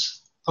 and.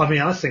 I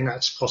mean, I think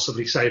that's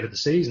possibly save of the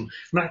season.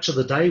 Match of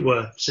the day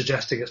were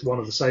suggesting it's one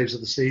of the saves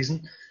of the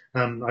season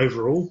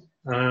overall.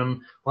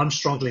 I'm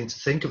struggling to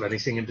think of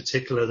anything in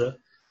particular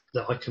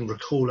that I can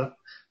recall at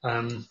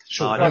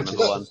short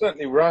notice.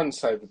 Certainly Ryan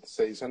save of the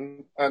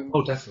season. And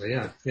oh, definitely,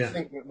 yeah. I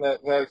think that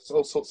there's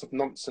all sorts of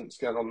nonsense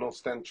going on North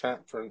Stand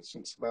chat, for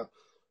instance, about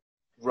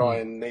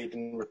Ryan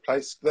needing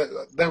replaced.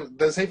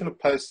 There's even a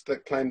post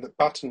that claimed that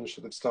Button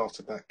should have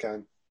started that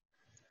game.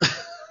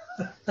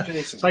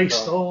 Jesus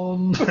Based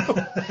on...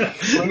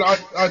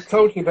 I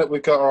told you that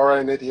we've got our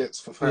own idiots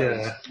for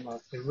fans. Yeah,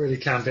 it really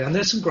can be. And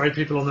there's some great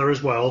people on there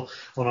as well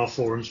on our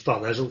forums, but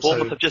there's also...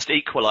 Bournemouth have just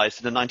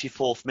equalised in the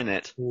 94th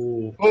minute.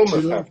 Ooh,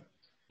 Bournemouth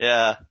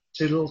yeah.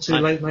 Too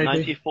late,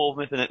 maybe? 94th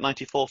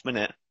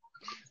minute.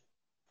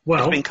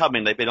 Well, it's been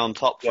coming. They've been on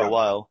top for a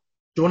while.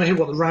 Do you want to hear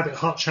what the Rabbit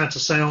Hutch had to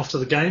say after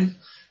the game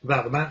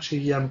about the match?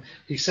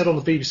 He said on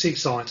the BBC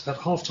site, at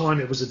half-time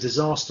it was a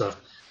disaster.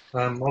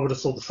 I would have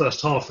thought the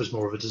first half was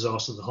more of a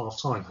disaster than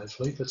half-time,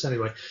 hopefully. But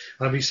anyway,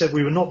 he said,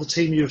 we were not the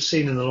team you have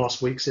seen in the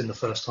last weeks in the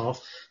first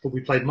half, but we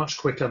played much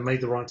quicker,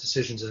 made the right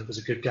decisions, and it was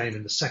a good game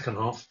in the second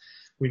half.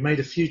 We made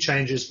a few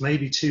changes,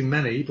 maybe too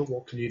many, but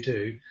what can you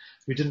do?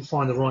 We didn't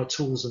find the right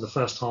tools in the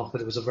first half,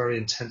 but it was a very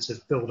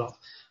intensive build-up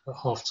at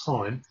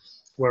half-time.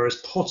 Whereas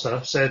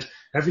Potter said,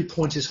 every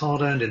point is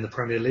hard-earned in the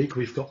Premier League.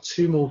 We've got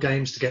 2 more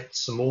games to get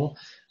some more,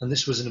 and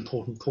this was an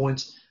important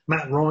point.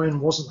 Matt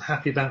Ryan wasn't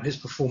happy about his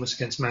performance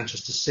against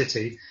Manchester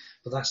City,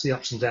 but that's the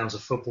ups and downs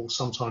of football.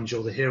 Sometimes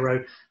you're the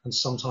hero and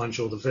sometimes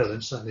you're the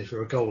villain, certainly if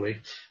you're a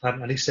goalie.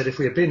 And he said if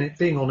we had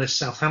being honest,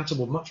 Southampton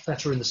were much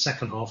better in the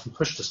second half and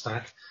pushed us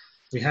back.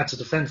 We had to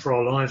defend for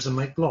our lives and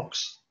make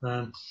blocks.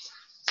 I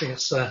think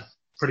it's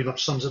pretty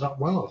much sums it up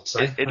well, I'd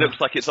say. It looks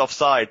like it's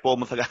offside.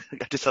 Bournemouth are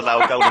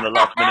disallowed a goal in the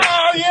last minute.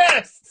 Oh,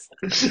 yes!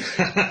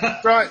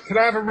 Right, can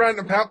I have a rant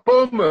about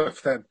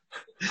Bournemouth then?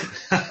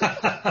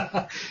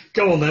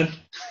 Go on then.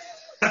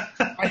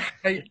 I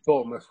hate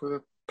Bournemouth with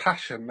a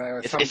passion.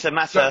 It's a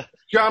matter...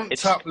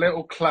 Jumped up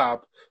little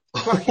club.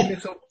 Plucky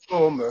little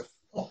Bournemouth.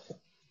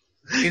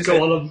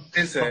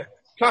 Is it?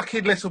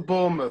 Plucky little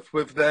Bournemouth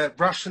with their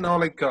Russian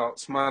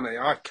oligarchs' money.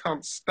 I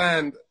can't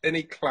stand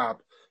any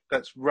club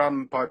that's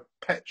run by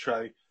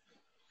the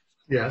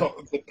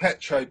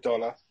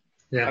petrodollar,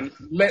 and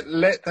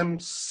let them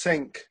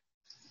sink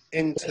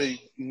into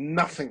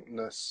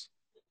nothingness.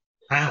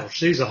 Ouch,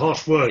 these are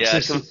harsh words. Yeah,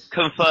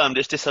 confirmed,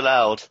 it's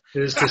disallowed.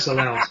 It is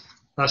disallowed.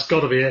 That's got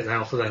to be it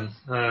now for them.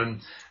 I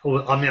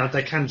mean,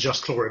 they can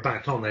just claw it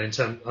back, can't they? In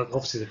terms,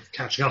 obviously,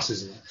 catching us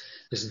isn't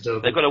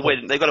doable. They've got to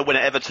win. They've got to win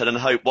at Everton and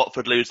hope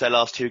Watford lose their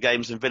last 2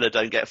 games and Villa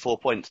don't get 4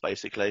 points.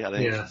 Basically, I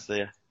think.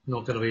 Yeah,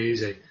 not going to be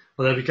easy.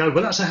 Well, there we go.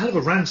 Well, that's a hell of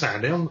a rant,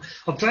 Andy. I'm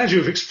glad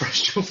you've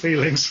expressed your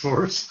feelings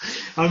for us.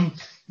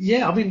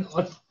 Yeah, I mean,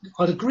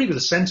 I'd agree with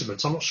the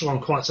sentiments. I'm not sure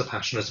I'm quite so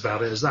passionate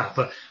about it as that,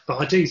 but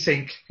I do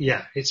think,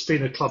 it's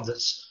been a club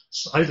that's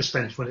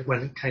overspent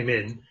when it came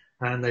in,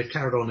 and they've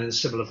carried on in a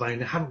similar vein.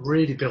 They haven't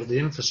really built the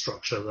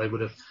infrastructure they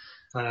would have,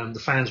 the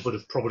fans would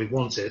have probably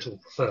wanted or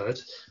preferred,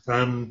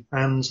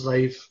 and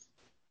they've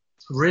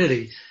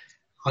really,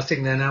 I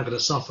think they're now going to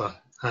suffer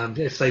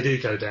if they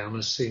do go down,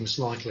 as seems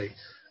likely.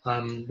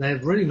 They're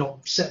really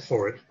not set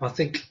for it. I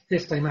think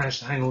if they manage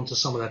to hang on to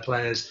some of their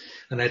players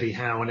and Eddie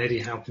Howe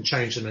can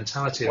change the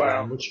mentality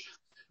around, which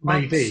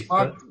may be.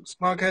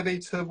 Smug Eddie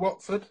to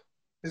Watford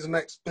is the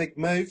next big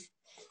move.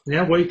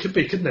 Yeah, well, he could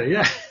be, couldn't he?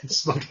 Yeah,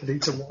 Smug Eddie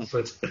to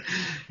Watford.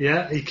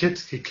 Yeah, he could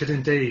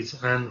indeed.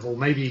 Or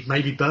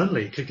maybe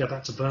Burnley. He could go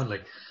back to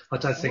Burnley. I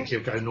don't think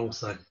he'll go north,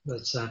 though.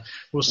 But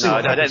we'll see. No,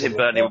 I don't think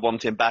Burnley would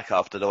want him back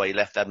after the way he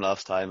left them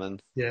last time.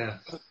 And yeah.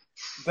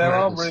 There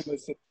are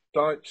rumours that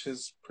Dyche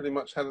has pretty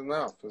much had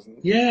enough, isn't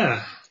he?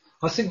 Yeah,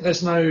 I think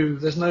there's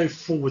no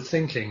forward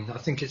thinking. I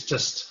think it's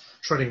just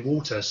treading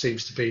water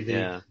seems to be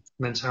the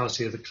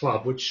mentality of the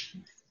club, which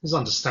is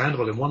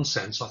understandable in one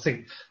sense. I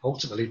think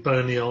ultimately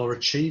Burnley are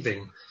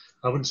achieving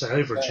I wouldn't say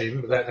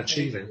overachieving, but they're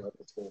achieving.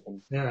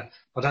 Yeah,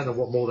 I don't know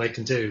what more they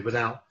can do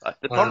without.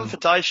 The problem for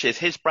Dyche is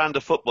his brand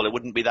of football. It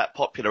wouldn't be that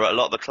popular at a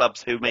lot of the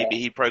clubs who maybe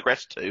he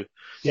progressed to.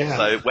 Yeah.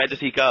 So where does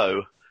he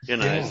go? You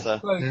know, Yeah. so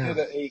Good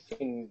at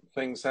eking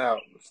things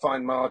out,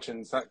 fine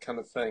margins, that kind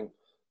of thing.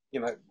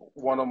 You know,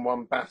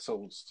 one-on-one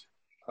battles.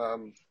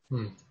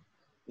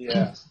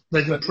 Yeah,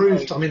 they've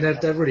improved. I mean,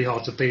 they're really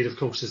hard to beat. Of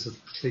course, is the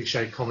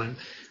cliche comment,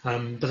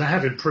 but they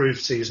have improved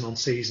season on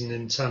season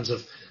in terms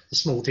of the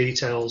small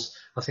details.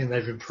 I think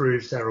they've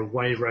improved their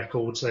away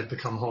records. They've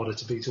become harder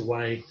to beat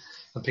away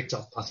and picked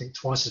up, I think,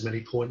 twice as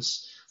many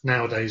points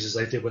nowadays as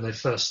they did when they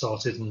first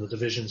started in the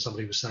division.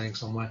 Somebody was saying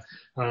somewhere.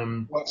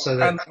 and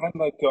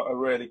they've got a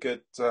really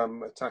good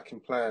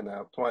attacking player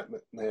now. Dwight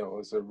McNeil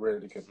is a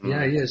really good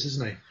player. Yeah, he is,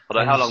 isn't he? I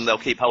don't know how long they'll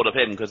keep hold of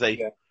him because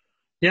they.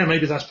 Yeah,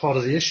 maybe that's part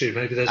of the issue.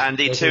 Maybe there's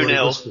Andy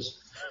 2-0.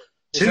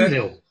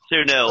 2-0.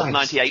 2-0,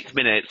 98th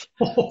minute.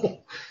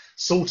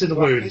 Salt in the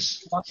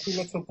wounds. Lucky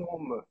little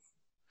Bournemouth.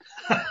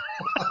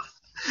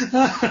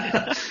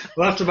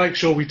 We'll have to make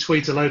sure we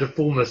tweet a load of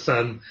Bournemouth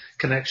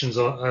connections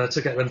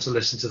to get them to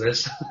listen to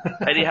this.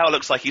 Eddie Howe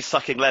looks like he's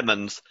sucking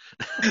lemons.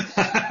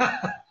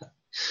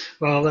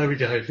 Well, there we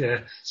go.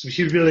 Yeah, some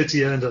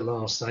humility earned at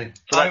last, eh?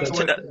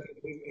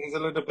 He's a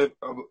little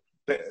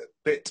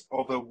bit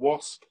of a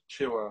wasp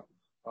chewer.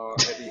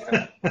 Eddie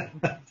Howe.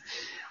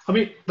 I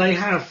mean, they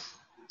have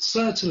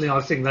certainly.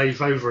 I think they've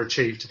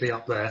overachieved to be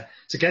up there.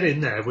 To get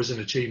in there was an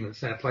achievement.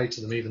 Fair play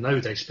to them, even though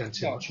they spent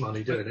too much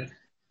money doing it.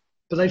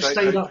 But they've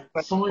stayed up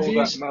 5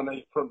 years. That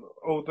money from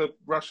all the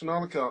Russian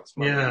oligarchs.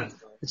 Money. Yeah,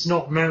 it's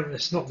not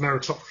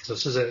meritocratic,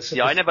 is it?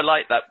 I never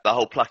liked the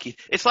whole plucky.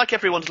 It's like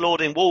everyone's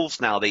lauding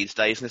Wolves now these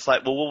days, and it's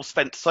like, well, Wolves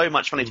spent so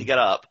much money to get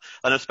up,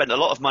 and have spent a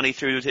lot of money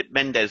through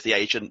Mendes, the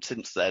agent,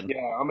 since then.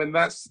 Yeah, I mean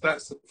that's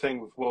the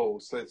thing with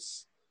Wolves.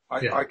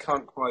 I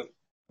can't quite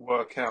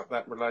work out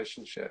that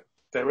relationship.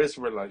 There is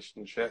a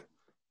relationship.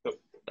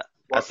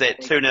 That's it.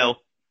 2-0.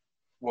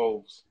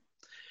 Wolves.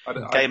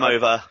 Game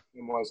over.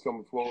 Why it's gone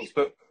with Wolves,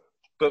 but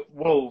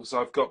Wolves,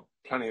 I've got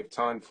plenty of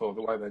time for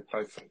the way they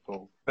play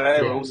football.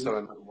 They're also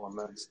another one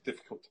that's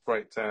difficult to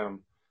break down.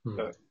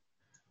 But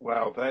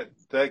wow,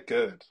 they're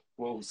good.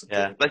 Wolves. Are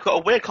good. They've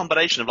got a weird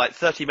combination of like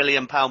 £30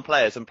 million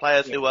players and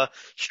players who are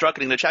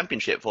struggling in the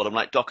Championship for them,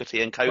 like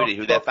Doherty and Cody,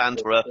 who their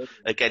fans were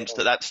against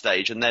at that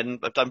stage, and then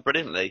have done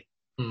brilliantly.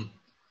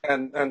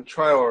 And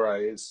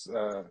Traore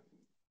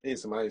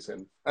is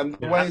amazing, and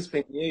the way he's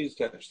been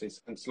used actually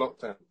since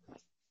lockdown,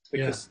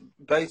 because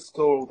they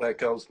score all their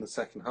goals in the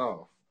second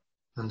half.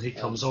 And he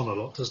comes on a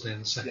lot, doesn't he,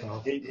 in the second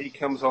half? He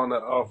comes on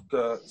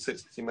after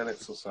 60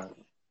 minutes or so.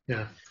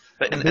 Yeah.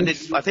 But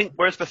I think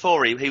whereas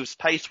before his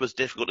pace was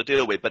difficult to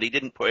deal with, but he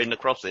didn't put in the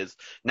crosses.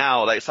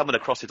 Now, like some of the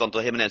crosses onto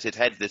Jimenez's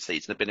head this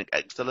season have been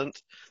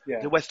excellent.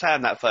 Yeah. The West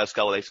Ham, that first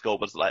goal they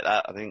scored was like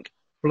that, I think.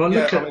 Well,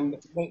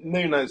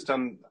 Nuno's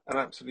done an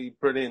absolutely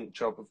brilliant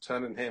job of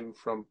turning him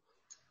from,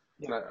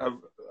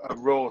 a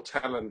raw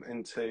talent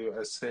into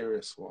a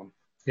serious one.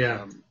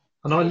 Yeah.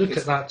 And I look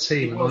at that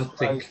team and I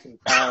think...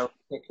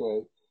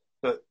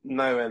 but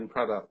no end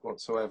product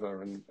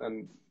whatsoever,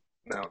 and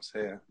now it's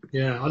here.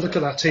 Yeah, I look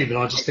at that team and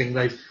I just think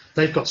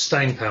they've got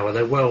staying power.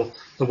 They're well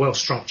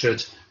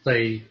structured.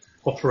 They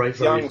operate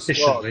very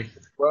efficiently.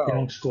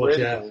 Young squad,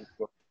 really young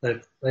squad.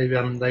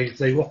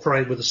 They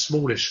operate with a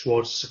smallish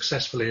squad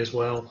successfully as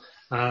well.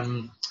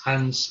 And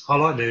I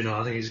like Nuno.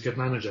 I think he's a good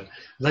manager.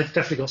 They've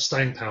definitely got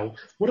staying power.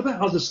 What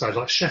about others though,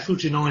 like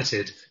Sheffield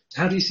United?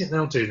 How do you think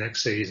they'll do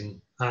next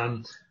season?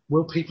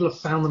 Will people have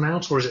found them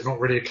out, or is it not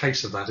really a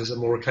case of that? Is it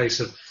more a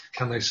case of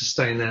can they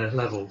sustain their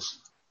levels?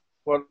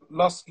 Well,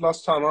 last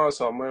time I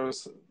was on, we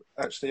was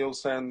actually all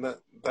saying that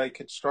they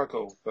could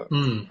struggle, but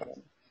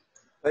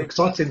because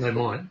I think they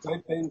might.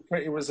 They've been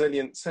pretty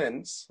resilient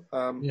since.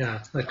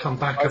 They've come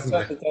back, haven't they?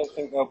 I certainly don't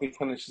think they'll be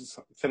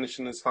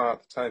finishing as high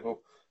at the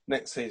table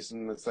next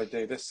season as they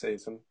do this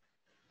season.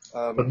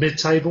 But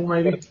mid-table,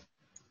 maybe?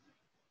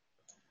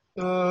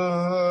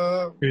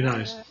 Who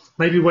knows?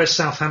 Maybe where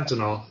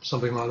Southampton are,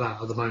 something like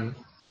that at the moment.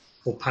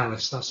 Or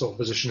Palace, that sort of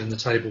position in the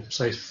table,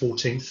 say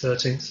 14th,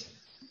 13th.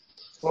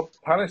 Well,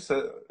 Palace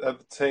are the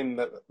team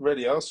that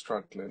really are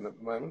struggling at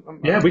the moment,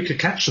 aren't they? Yeah, we could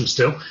catch them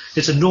still.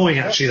 It's annoying,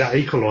 actually, that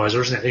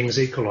equaliser, isn't it? Ings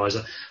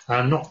equaliser.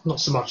 Not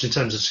so much in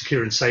terms of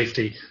securing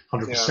safety,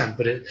 100%,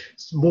 but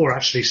it's more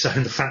actually so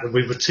in the fact that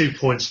we were 2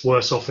 points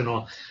worse off in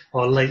our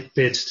late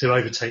bid to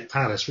overtake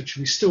Palace, which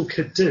we still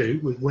could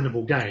do with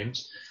winnable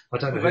games. I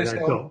don't know who they've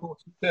got.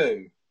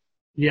 42?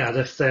 Yeah,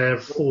 they're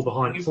four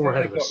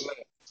ahead of us.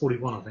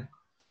 41, I think.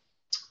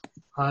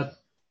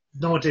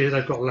 No idea who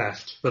they've got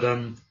left, but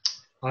I'll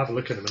have a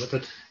look in a minute.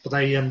 But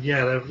they,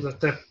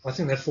 I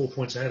think they're 4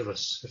 points ahead of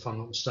us, if I'm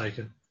not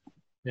mistaken.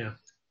 Yeah.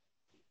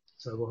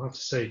 So we'll have to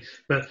see.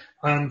 But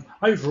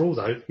overall,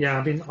 though,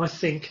 I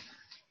think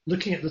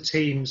looking at the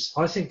teams,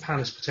 I think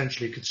Palace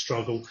potentially could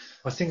struggle.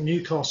 I think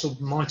Newcastle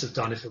might have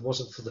done if it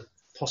wasn't for the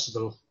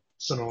possible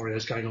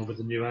scenarios going on with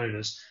the new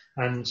owners.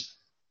 And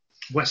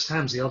West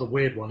Ham's the other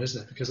weird one,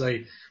 isn't it? Because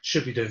they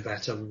should be doing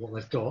better with what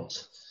they've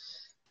got.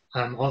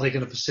 Are they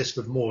going to persist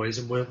with Moyes,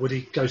 and would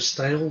he go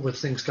stale? Would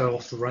things go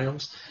off the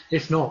rails?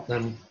 If not,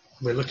 then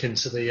we're looking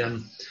to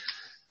the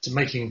to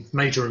making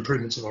major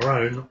improvements of our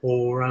own,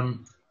 or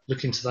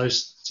looking to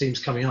those teams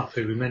coming up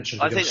who we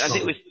mentioned. I think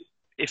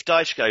if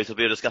Dyche goes, as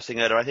we were discussing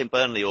earlier, I think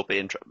Burnley will be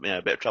in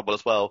a bit of trouble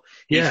as well.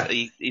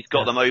 He's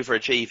got them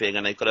overachieving,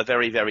 and they've got a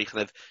very, very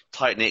kind of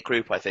tight-knit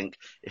group, I think.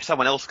 If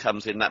someone else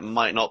comes in, that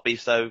might not be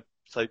so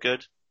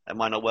good. It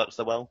might not work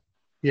so well.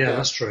 Yeah,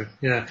 that's true.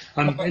 Yeah.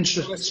 I'm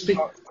interested.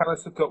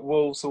 Palace have got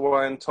Wolves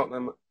away and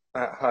Tottenham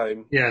at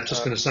home. Yeah,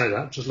 just going to say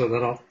that. Just look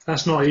that up.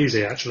 That's not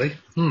easy, actually.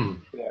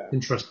 Yeah.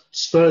 Interesting.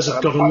 Spurs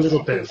have got a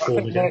little bit of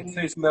form again. Next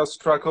season they'll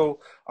struggle.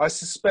 I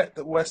suspect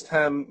that West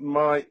Ham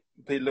might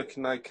be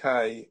looking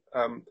okay.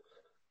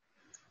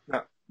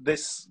 Now,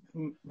 this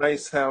may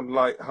sound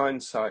like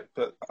hindsight,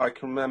 but I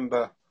can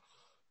remember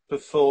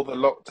before the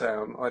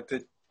lockdown, I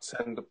did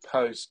send a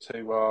post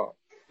to our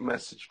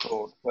message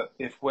board that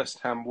if West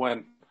Ham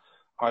went,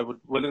 I would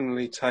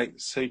willingly take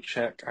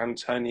Souček,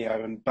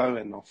 Antonio and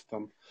Bowen off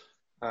them.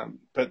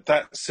 But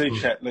that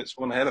Souček looks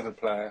one hell of a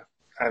player.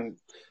 And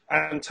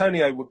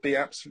Antonio would be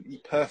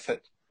absolutely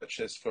perfect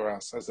purchase for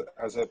us as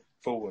a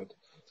forward.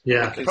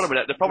 Yeah. The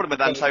problem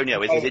with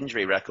Antonio is his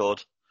injury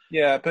record.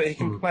 Yeah, but he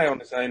can play on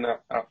his own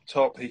up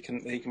top. He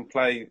can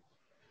play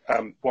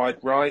wide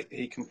right.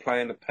 He can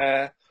play in a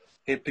pair.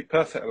 He'd be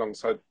perfect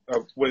alongside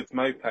with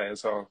Mope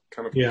as our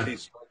kind of key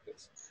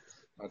strikers.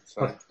 I'd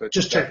say. But,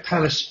 just check.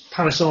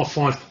 Palace are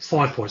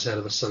five points ahead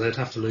of us, so they'd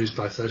have to lose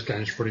both those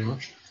games pretty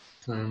much.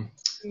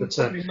 But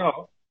probably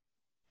not.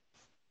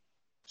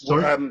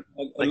 Sorry?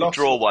 They could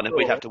draw one if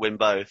we'd have to win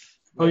both.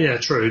 Oh yeah,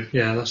 true.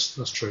 Yeah,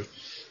 that's true.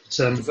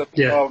 I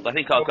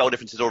think our goal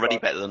difference is already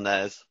better than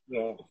theirs.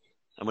 Yeah.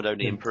 And would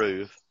only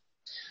improve.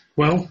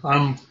 Well,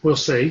 we'll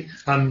see.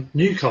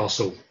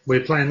 Newcastle,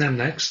 we're playing them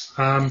next.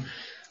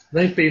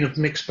 They've been a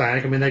mixed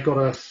bag. I mean, they got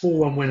a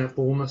 4-1 win at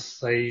Bournemouth.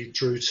 They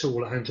drew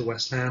 2-2 at home to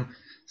West Ham.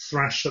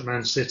 Thrashed at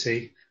Man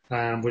City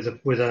with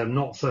a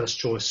not first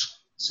choice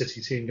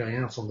City team going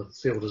out on the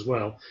field as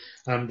well.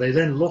 They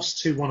then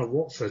lost 2-1 at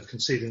Watford,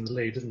 conceding the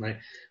lead, didn't they?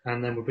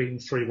 And then were beaten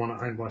 3-1 at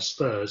home by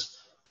Spurs.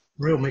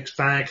 Real mixed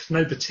bag.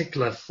 No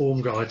particular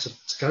form guide to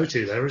go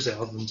to there, is it,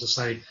 other than to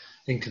say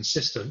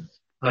inconsistent.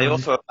 They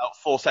also have about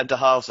 4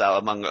 centre-halves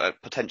out among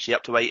potentially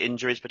up to 8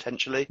 injuries,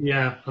 potentially.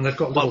 Yeah, and they've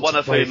got one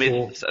of whom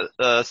is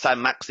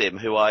Sam Maxim,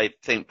 who I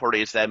think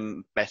probably is their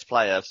best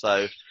player,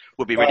 so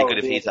would be really good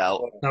if he's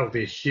out. That would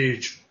be a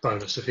huge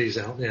bonus if he's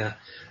out, yeah.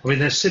 I mean,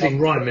 they're sitting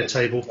right in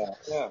mid-table.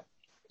 Yeah.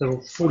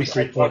 They're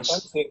 43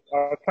 points.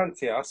 I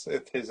fancy us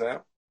if he's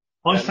out.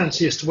 I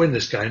fancy us to win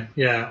this game,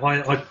 yeah.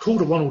 I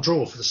called a 1-1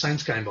 draw for the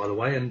Saints game, by the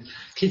way, and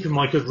keeping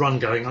my good run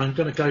going, I'm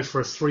going to go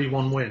for a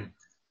 3-1 win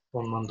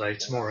on Monday,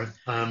 tomorrow.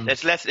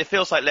 There's less. It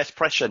feels like less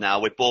pressure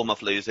now with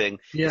Bournemouth losing.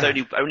 Yeah.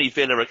 It's only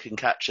Villa can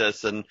catch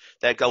us, and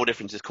their goal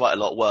difference is quite a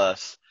lot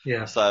worse.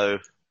 Yeah. So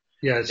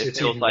yeah, it's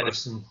even like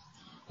worse than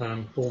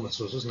Bournemouth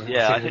was, wasn't it?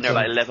 Yeah, I think they're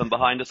about 11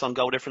 behind us on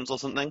goal difference or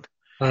something.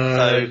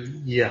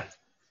 Yeah,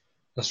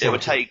 that's right. It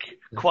would take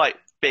quite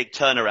big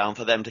turnaround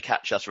for them to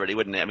catch us, really,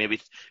 wouldn't it? I mean,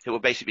 it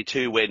would basically be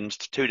 2 wins,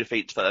 2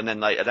 defeats, and then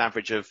like an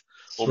average of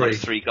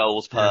almost 3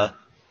 goals per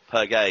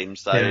game.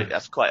 So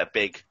that's quite a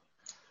big.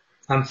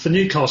 For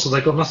Newcastle,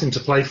 they've got nothing to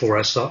play for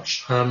as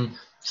such.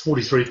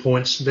 43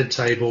 points,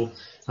 mid-table.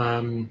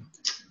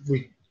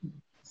 We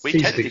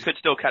technically could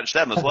still catch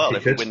them as well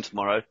if we win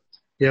tomorrow.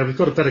 Yeah, we've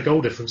got a better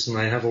goal difference than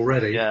they have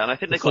already. Yeah, and I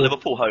think they've got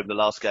Liverpool home the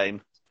last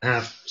game.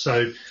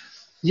 So,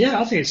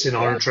 yeah, I think it's in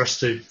our interest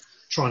to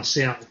try and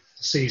see out the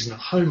season at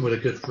home with a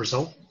good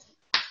result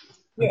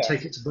and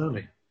take it to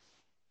Burnley.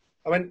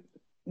 I mean,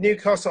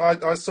 Newcastle,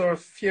 I saw a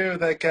few of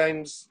their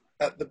games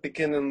at the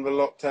beginning of the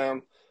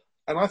lockdown,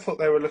 and I thought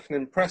they were looking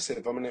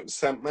impressive. I mean, it was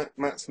St.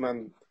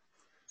 Maximin,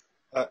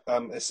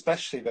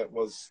 especially, that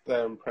was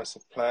their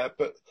impressive player.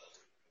 But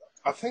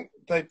I think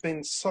they've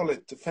been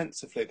solid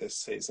defensively this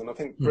season. I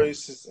think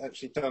Bruce has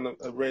actually done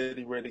a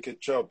really, really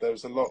good job. There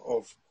was a lot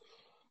of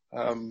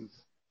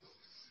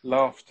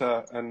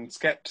laughter and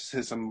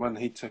scepticism when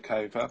he took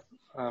over.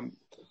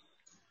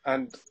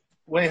 And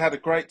we had a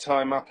great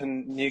time up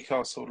in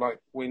Newcastle like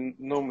we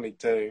normally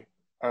do.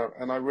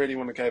 And I really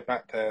want to go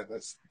back there.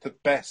 That's the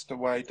best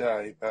away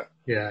day.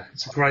 Yeah,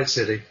 it's a great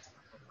city.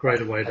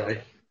 Great away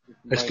day.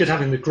 It's good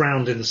having the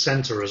ground in the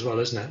centre as well,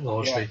 isn't it,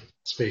 largely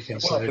speaking?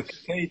 Well, the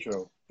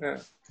cathedral, yeah.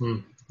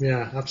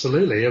 Yeah,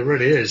 absolutely. It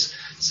really is.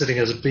 Sitting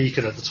as a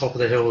beacon at the top of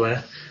the hill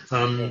there.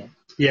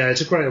 Yeah,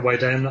 it's a great away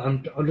day, and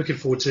I'm looking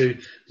forward to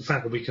the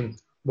fact that we can,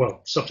 well,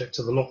 subject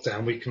to the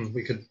lockdown, we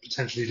could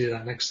potentially do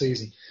that next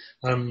season.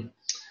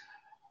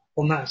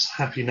 On that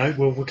happy note,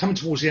 we're coming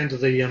towards the end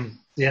of the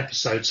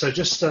episode. So,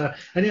 just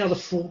any other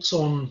thoughts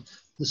on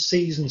the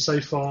season so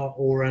far,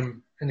 or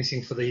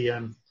anything for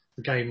the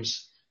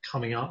games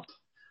coming up?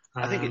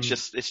 I think it's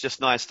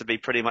just nice to be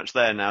pretty much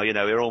there now. You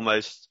know, we're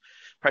almost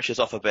pressure's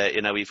off a bit.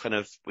 You know, we've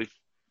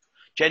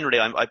generally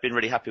I've been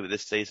really happy with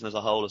this season as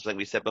a whole, as I think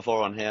we said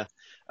before on here,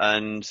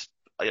 and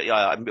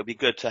it'll be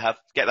good to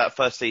get that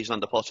first season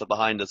under Potter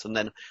behind us, and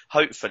then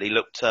hopefully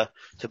look to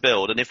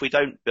build. And if we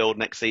don't build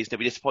next season, it'll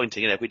be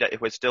disappointing.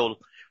 If we're still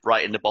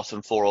right in the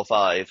bottom 4 or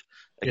 5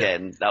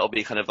 again, that'll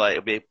be kind of like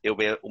it'll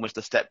be almost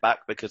a step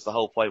back, because the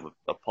whole point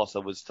of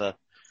Potter was to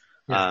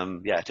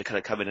to kind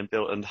of come in and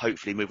build and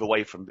hopefully move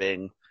away from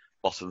being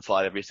bottom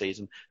 5 every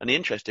season. And the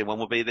interesting one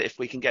will be that if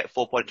we can get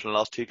 4 points from the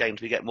last 2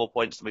 games, we get more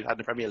points than we've had in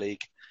the Premier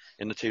League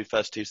in the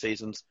first 2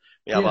 seasons.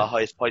 We have our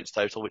highest points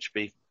total, which would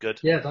be good.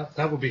 Yeah,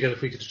 that would be good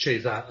if we could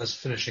achieve that as a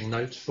finishing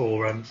note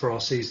for our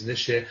season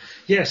this year.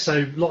 Yeah,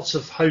 so lots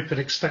of hope and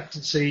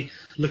expectancy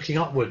looking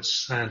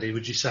upwards, Andy,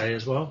 would you say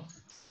as well?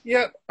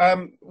 Yeah,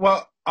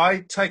 well,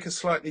 I take a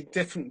slightly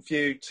different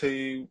view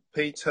to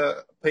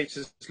Peter.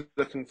 Peter's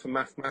looking for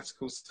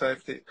mathematical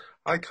safety.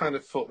 I kind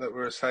of thought that we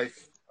were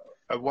safe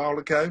a while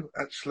ago,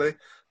 actually.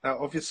 Now,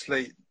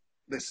 obviously,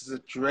 this is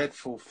a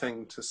dreadful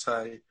thing to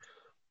say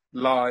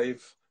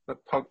live, a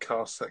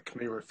podcast that can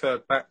be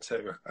referred back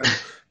to. And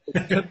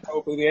it could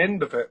probably be the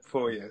end of it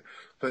for you.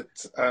 But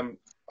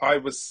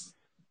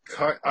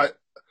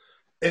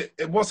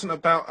it wasn't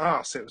about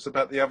us, it was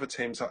about the other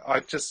teams. I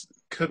just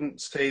couldn't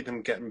see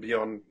them getting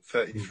beyond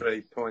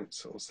 33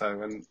 points or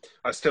so, and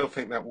I still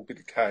think that will be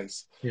the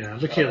case. Yeah,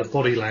 looking at the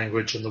body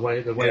language and the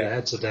way the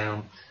heads are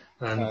down,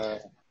 and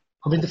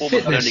I mean the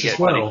fitness as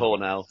well.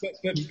 Now. But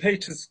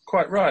Peter's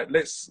quite right.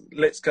 Let's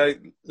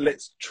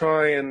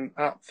try and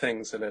up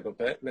things a little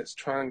bit. Let's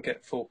try and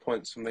get 4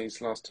 points from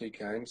these last 2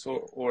 games,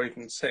 or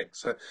even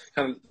 6. So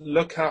kind of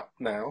look up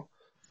now.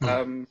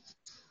 Try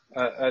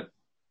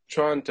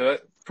and do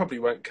it. Probably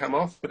won't come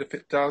off, but if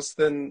it does,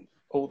 then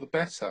all the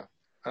better.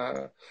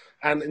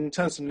 And in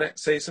terms of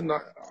next season, I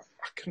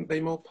couldn't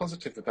be more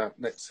positive about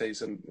next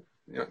season.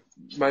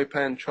 Mopé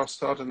and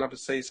Trossard, another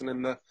season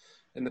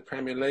in the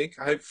Premier League.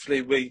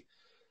 Hopefully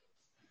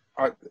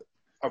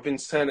I've been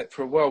saying it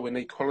for a while, we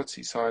need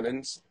quality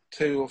signings,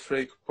 2 or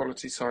 3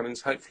 quality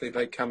signings. Hopefully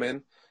they come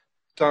in.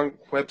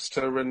 Dunk,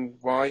 Webster and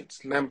White,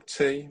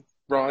 Lamptey,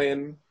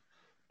 Ryan,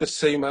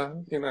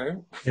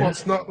 Basuma,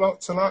 what's not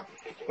lot to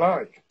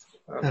like?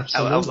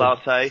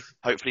 Alzate,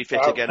 hopefully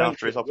fit again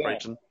after his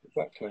operation.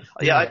 Exactly.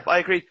 Yeah, I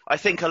agree. I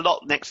think a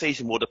lot next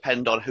season will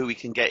depend on who we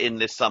can get in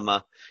this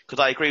summer.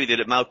 Because I agree with you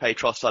that Mopé,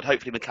 Trossard,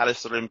 hopefully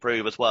McAllister will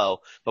improve as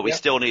well. But we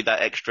still need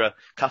that extra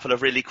couple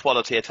of really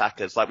quality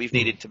attackers, like we've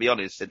needed, to be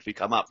honest, since we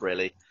come up,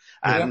 really.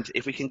 And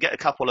if we can get a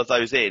couple of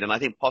those in, and I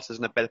think Potter's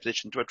in a better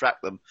position to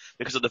attract them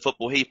because of the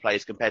football he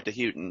plays compared to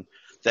Houghton,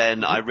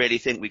 then I really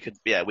think we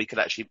could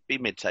actually be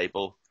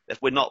mid-table.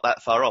 If we're not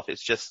that far off,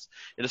 it's just,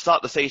 in the start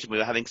of the season, we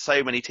were having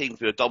so many teams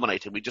we were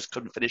dominating, we just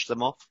couldn't finish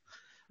them off.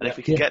 And if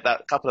we can get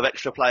that couple of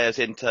extra players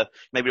into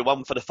maybe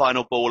one for the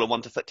final ball and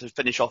one to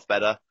finish off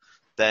better,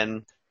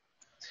 then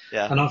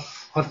And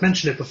I've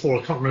mentioned it before.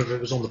 I can't remember if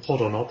it was on the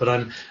pod or not,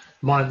 but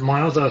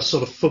my other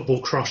sort of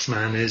football crush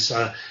man is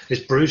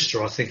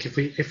Brewster. I think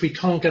if we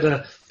can't get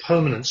a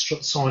permanent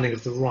signing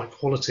of the right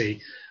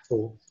quality,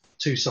 or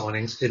 2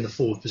 signings in the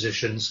forward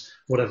positions,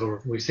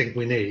 whatever we think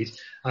we need,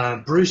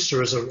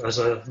 Brewster as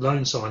a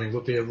loan signing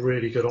would be a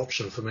really good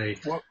option for me.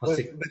 I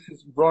think this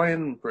is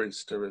Ryan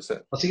Brewster, is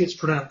it? I think it's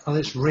pronounced. I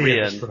think it's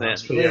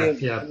Rian.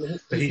 Yeah.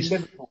 But he's a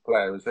Liverpool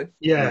player, is he?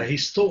 Yeah,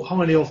 he's thought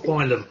highly of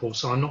by Liverpool,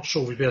 so I'm not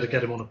sure we'd be able to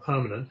get him on a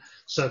permanent.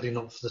 Certainly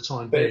not for the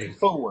time being. He's a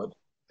forward.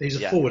 He's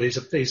a forward.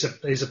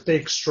 He's a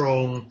big,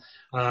 strong,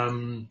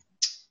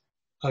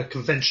 a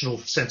conventional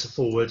centre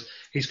forward.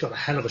 He's got a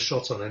hell of a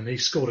shot on him. He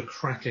scored a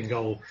cracking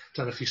goal.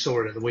 Don't know if you saw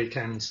it at the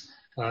weekend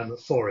at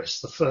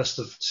Forest. The first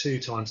of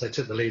 2 times they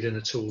took the lead in a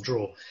 2-2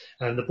 draw,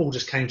 and the ball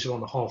just came to him on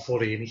the half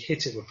volley, and he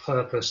hit it with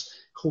purpose,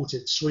 caught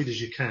it sweet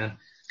as you can,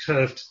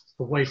 curved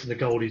away from the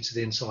goalie to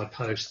the inside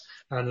post,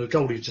 and the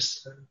goalie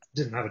just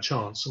didn't have a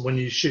chance. And when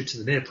you shoot to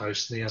the near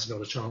post and he hasn't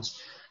got a chance,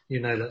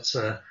 that's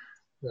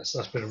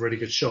been a really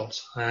good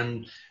shot.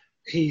 And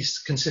he's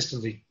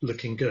consistently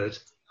looking good.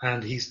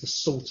 And he's the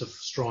sort of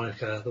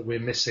striker that we're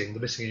missing,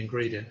 the missing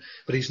ingredient.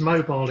 But he's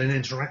mobile and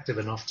interactive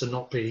enough to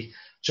not be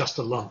just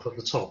a lump at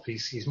the top.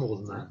 He's more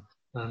than that.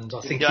 And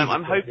I think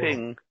I'm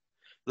hoping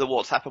that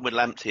what's happened with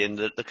Lamptey and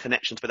the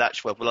connections with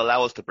Ashworth will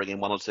allow us to bring in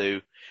 1 or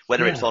 2,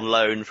 whether it's on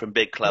loan from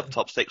big club,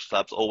 top 6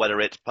 clubs, or whether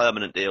it's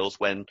permanent deals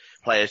when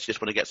players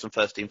just want to get some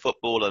first team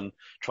football and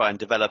try and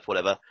develop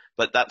whatever.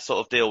 But that sort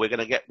of deal, we're going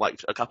to get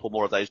like a couple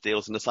more of those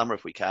deals in the summer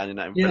if we can,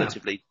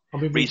 relatively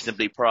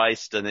reasonably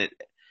priced. And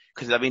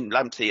because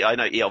Lamptey, I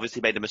know he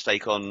obviously made a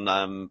mistake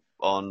on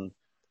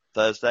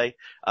Thursday,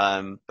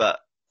 but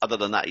other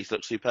than that, he's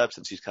looked superb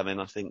since he's come in,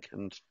 I think.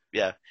 And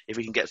if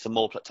we can get some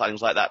more times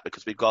like that,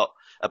 because we've got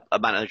a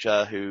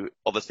manager who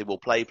obviously will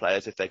play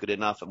players if they're good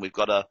enough, and we've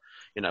got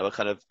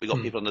we've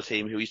got people on the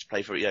team who used to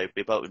play for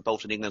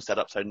Bolton England set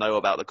up, so know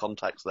about the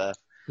contacts there.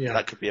 Yeah.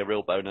 That could be a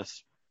real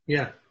bonus.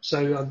 Yeah,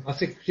 so I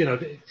think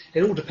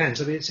it all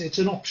depends. I mean, it's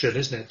an option,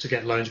 isn't it, to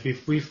get loans?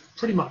 We've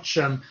pretty much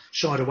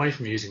shied away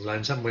from using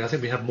loans, haven't we? I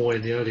think we had more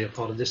in the earlier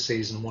part of this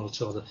season, 1 or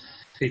 2 other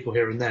people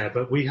here and there,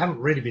 but we haven't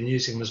really been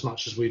using them as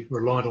much as we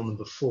relied on them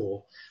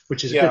before,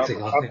 which is a good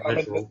thing, I think,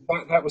 overall.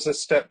 That was a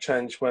step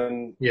change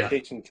when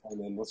Keaton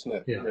came in, wasn't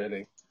it? Yeah.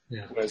 Really.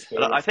 Yeah.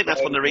 And I think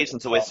that's one of the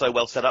reasons that we're so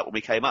well set up when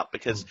we came up,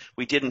 because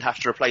we didn't have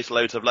to replace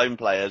loads of loan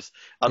players,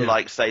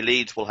 unlike, say,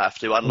 Leeds will have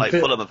to, unlike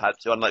Fulham have had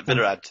to, unlike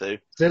Villa had to.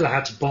 Villa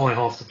had to buy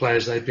half the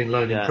players they'd been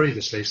loaning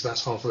previously, so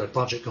that's half of their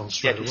budget gone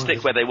straight away. To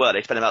stick where they were,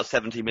 they spent about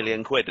 70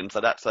 million quid, and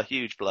so that's a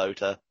huge blow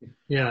to...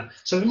 Yeah,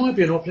 so it might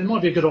be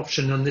a good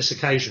option on this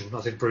occasion, I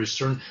think,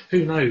 Brewster, and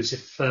who knows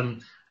if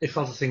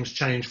other things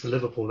change for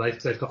Liverpool,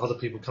 they've got other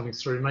people coming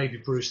through, maybe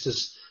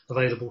Brewster's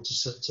available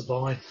to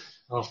buy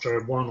after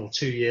a 1 or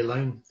 2 year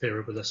loan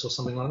period with us or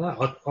something like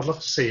that. I'd love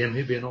to see him.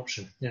 He'd be an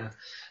option. Yeah.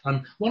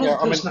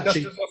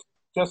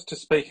 Just to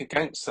speak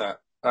against that,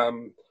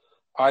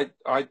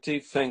 I do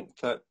think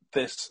that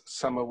this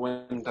summer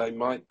window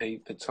might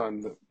be the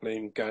time that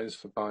Bloom goes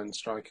for buying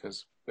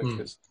strikers,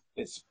 because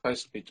it's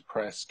supposed to be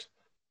depressed.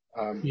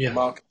 The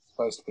market's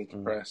supposed to be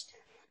depressed,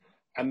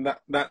 and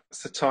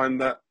that's the time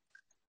that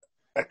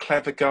a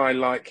clever guy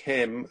like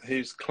him,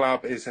 whose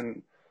club is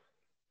in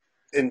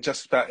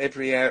just about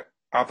every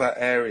other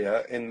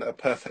area in a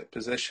perfect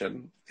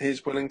position,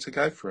 he's willing to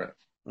go for it.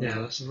 Yeah,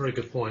 that's a very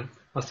good point.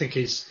 I think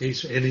he's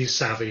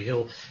savvy.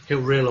 He'll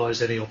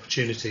realise any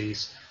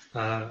opportunities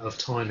of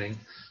timing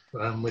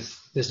with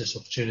business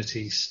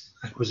opportunities,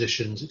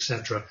 acquisitions,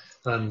 etc.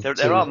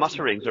 There are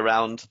mutterings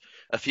around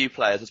a few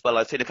players as well.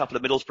 I've seen a couple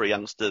of Middlesbrough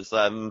youngsters,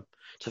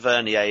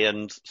 Tavernier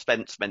and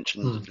Spence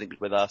mentioned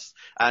linked with us,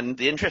 and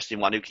the interesting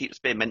one who keeps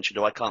being mentioned,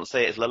 who I can't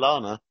say it, is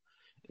Lallana.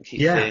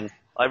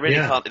 I really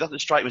can't. It doesn't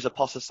strike me as a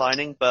Potter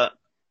signing, but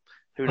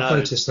who knows? I've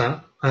noticed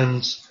that.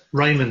 And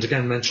Raymond,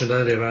 again, mentioned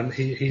earlier, and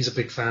he's a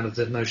big fan of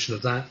the notion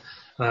of that.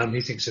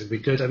 He thinks it would be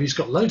good. I mean, he's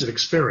got loads of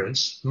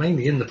experience,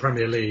 mainly in the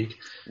Premier League,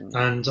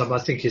 and I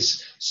think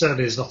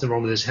certainly there's nothing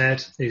wrong with his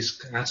head.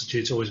 His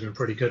attitude's always been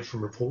pretty good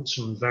from reports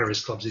from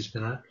various clubs he's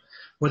been at.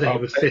 Whether he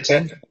would fit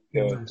in?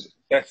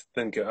 I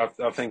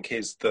think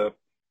he's the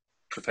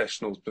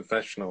professional's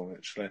professional,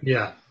 actually.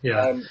 Yeah.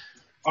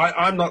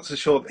 I'm not so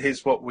sure that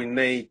he's what we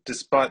need,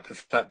 despite the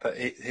fact that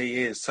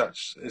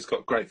he's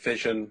got great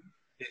vision.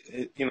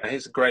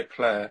 He's a great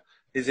player.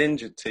 He's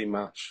injured too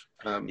much.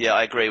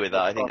 I agree with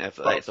that. I think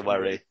that's a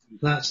worry.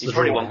 He's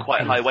probably won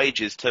quite high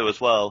wages too, as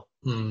well.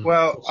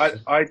 Well,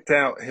 I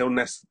doubt he'll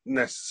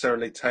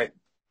necessarily take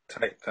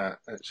that.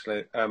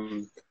 Actually,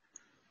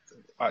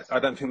 I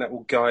don't think that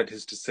will guide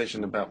his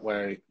decision about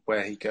where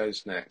he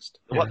goes next.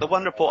 The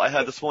one report I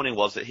heard this morning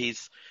was that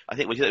I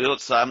think we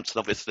got Southampton,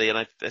 obviously, and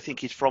I think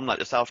he's from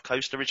the South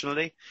Coast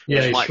originally.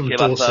 Yeah, he's from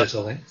Dorset,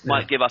 I think.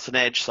 Might give us an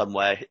edge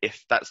somewhere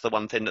if that's the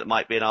one thing that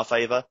might be in our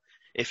favour.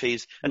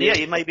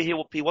 Maybe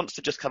he wants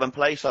to just come and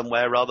play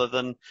somewhere rather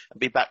than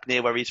be back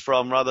near where he's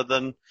from. Rather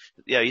than,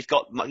 he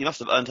must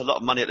have earned a lot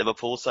of money at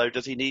Liverpool. So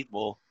does he need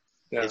more?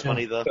 His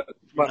money there.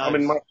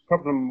 My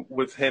problem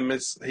with him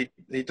is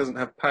he doesn't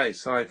have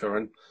pace either,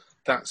 and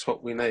that's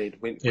what we need.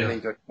 We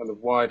need a kind of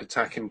wide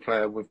attacking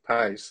player with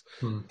pace.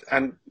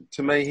 And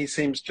to me, he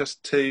seems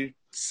just too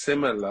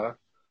similar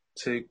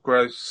to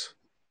Gross,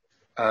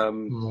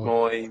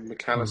 Moy,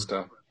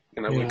 McAllister.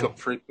 We've got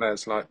 3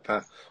 players like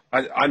that.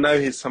 I know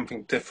he's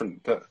something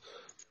different, but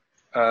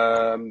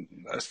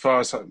as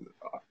far as I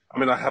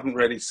haven't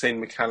really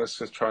seen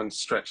McAllister try and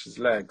stretch his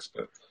legs,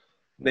 but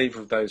neither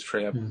of those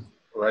 3 have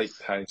great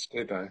pace,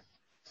 do they?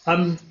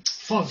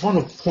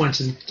 Final point,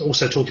 and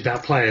also talking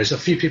about players, a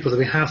few people that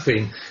we have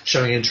been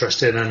showing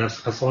interest in and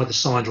have either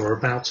signed or are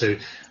about to.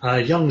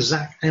 Young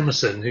Zach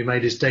Emerson, who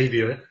made his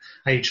debut at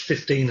age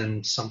 15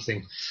 and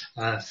something,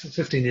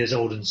 15 years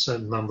old in a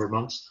certain number of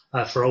months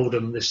for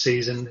Oldham this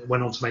season,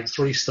 went on to make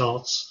 3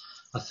 starts,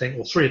 I think,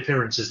 or 3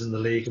 appearances in the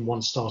league and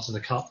 1 start in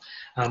the cup.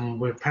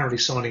 We're apparently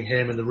signing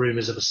him, and the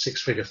rumours of a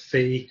 6-figure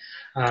fee.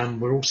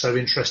 We're also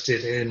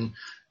interested in,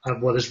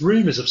 there's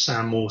rumours of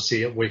Sam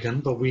Morsey at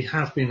Wigan, but we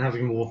have been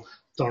having more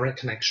direct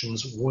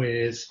connections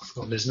with, I've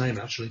forgotten his name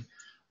actually.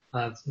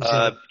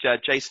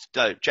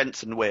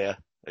 Jensen Weir.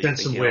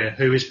 Jensen Weir,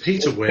 who is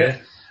Peter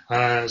Weir.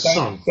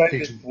 Son.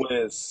 David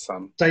Weir's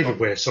son. David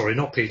Weir, sorry,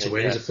 not Peter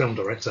Weir, he's a film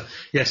director.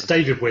 Yes,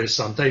 David Weir's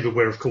son. David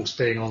Weir, of course,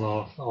 being on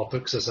our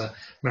books as a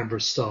member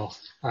of staff,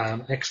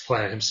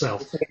 ex-player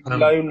himself.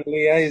 Loan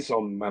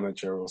liaison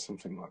manager or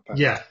something like that.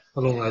 Yeah,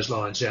 along those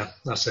lines, yeah,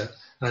 that's it.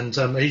 And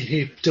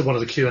he did one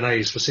of the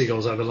Q&As for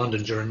Seagulls Over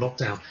London during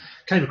lockdown.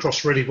 Came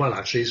across really well,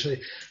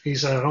 actually.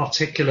 He's an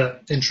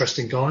articulate,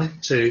 interesting guy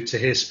to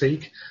hear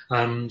speak.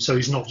 So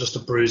he's not just a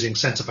bruising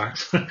centre-back,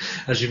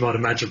 as you might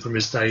imagine from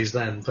his days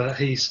then. But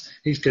he's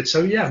good.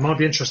 So, yeah, it might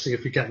be interesting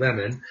if we get them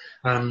in.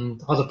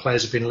 Other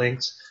players have been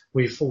linked.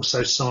 We've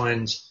also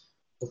signed...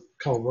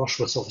 Carl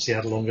Rushworth obviously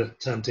had a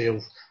longer-term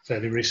deal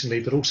fairly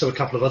recently, but also a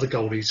couple of other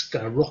goalies.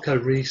 Rocco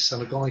Rees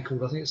and a guy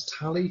called, I think it's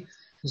Tally,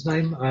 his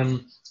name,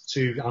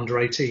 2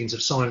 under-18s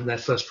have signed their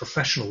first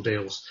professional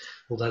deals,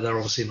 although they're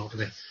obviously not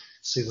going to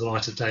see the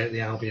light of day at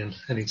the Albion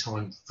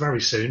anytime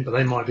very soon, but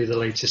they might be the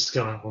latest to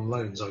go out on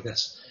loans, I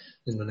guess,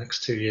 in the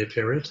next 2-year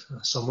period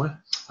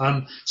somewhere.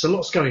 So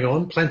lots going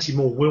on. Plenty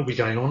more will be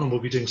going on, and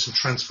we'll be doing some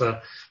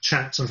transfer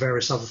chats and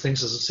various other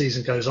things as the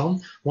season goes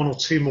on. 1 or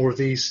 2 more of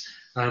these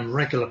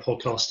regular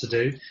podcasts to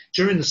do.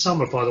 During the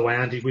summer, by the way,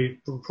 Andy, we're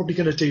probably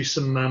going to do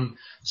some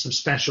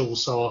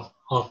specials.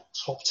 our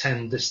top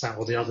 10, this, that,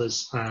 or the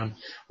others,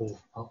 or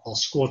our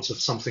squads of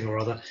something or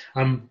other.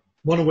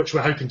 One of which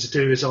we're hoping to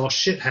do is our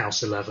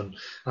shithouse 11.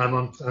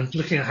 I'm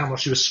looking at how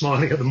much you were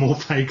smiling at the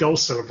Morpay goal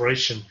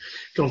celebration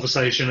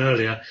conversation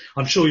earlier.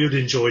 I'm sure you'd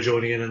enjoy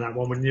joining in that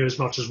one, wouldn't you, as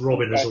much as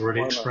Robin has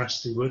already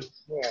expressed he would.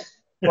 Yeah.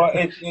 Well,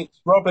 it's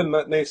Robin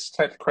that needs to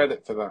take the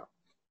credit for that.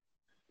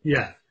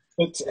 Yeah.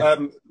 But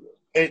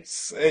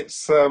it's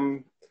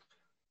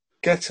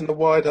getting a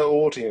wider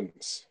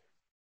audience.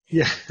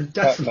 Yeah,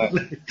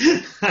 definitely.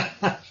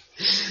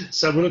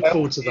 So we'll look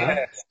forward to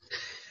that.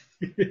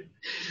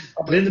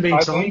 But in the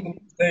meantime,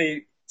 I've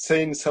even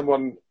seen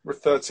someone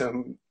refer to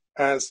him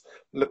as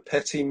Le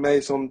Petit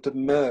Maison de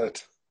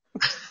Merde.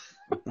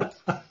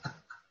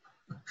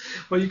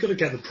 Well, you've got to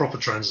get the proper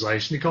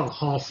translation. You can't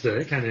half do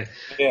it, can you?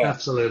 Yeah.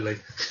 Absolutely.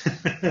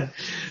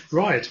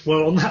 Right.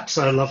 Well, on that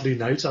lovely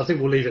note, I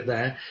think we'll leave it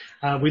there.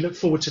 We look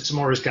forward to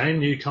tomorrow's game,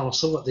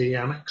 Newcastle at the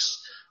Amex,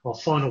 our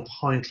final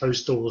behind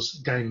closed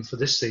doors game for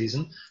this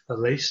season, at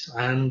least.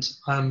 And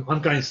I'm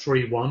going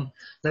 3-1.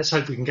 Let's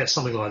hope we can get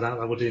something like that.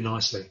 That would do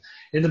nicely.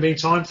 In the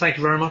meantime, thank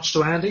you very much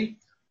to Andy.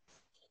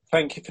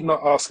 Thank you for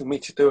not asking me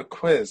to do a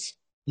quiz.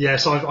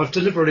 Yes, I've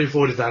deliberately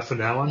avoided that for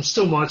now. I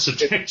still might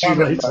subject you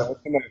later.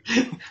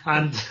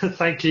 And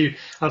thank you,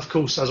 of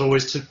course, as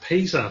always, to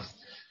Peter.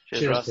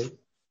 Cheers, Pete.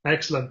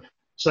 Excellent.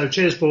 So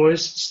cheers,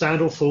 boys.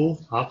 Stand or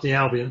fall, up the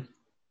Albion.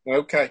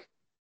 Okay.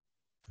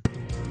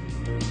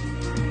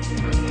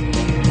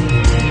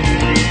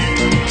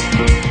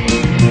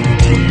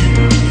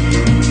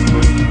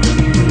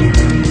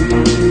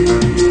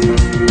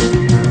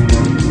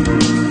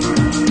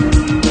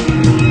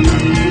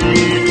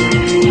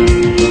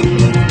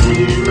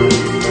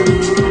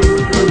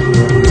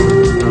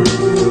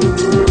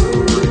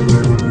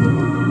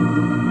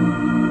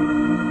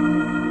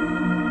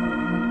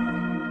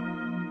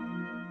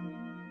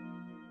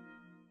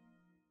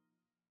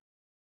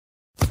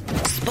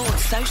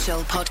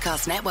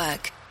 Podcast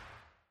Network.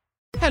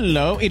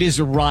 Hello, it is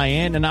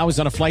Ryan, and I was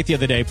on a flight the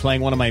other day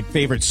playing one of my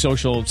favorite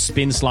social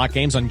spin slot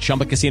games on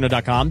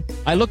ChumbaCasino.com.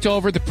 I looked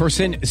over at the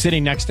person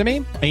sitting next to me,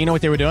 and you know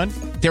what they were doing?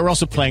 They were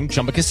also playing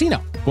Chumba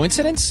Casino.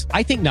 Coincidence?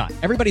 I think not.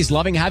 Everybody's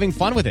loving having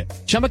fun with it.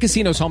 Chumba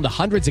Casino is home to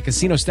hundreds of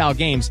casino-style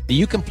games that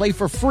you can play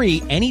for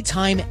free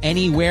anytime,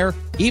 anywhere,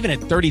 even at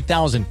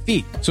 30,000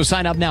 feet. So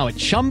sign up now at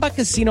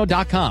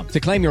ChumbaCasino.com to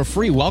claim your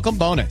free welcome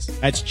bonus.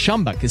 That's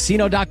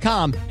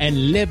ChumbaCasino.com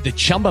and live the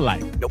Chumba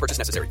life. No purchase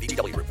necessary.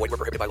 VGW. Void where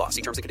prohibited by law.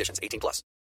 See terms and conditions. 18+.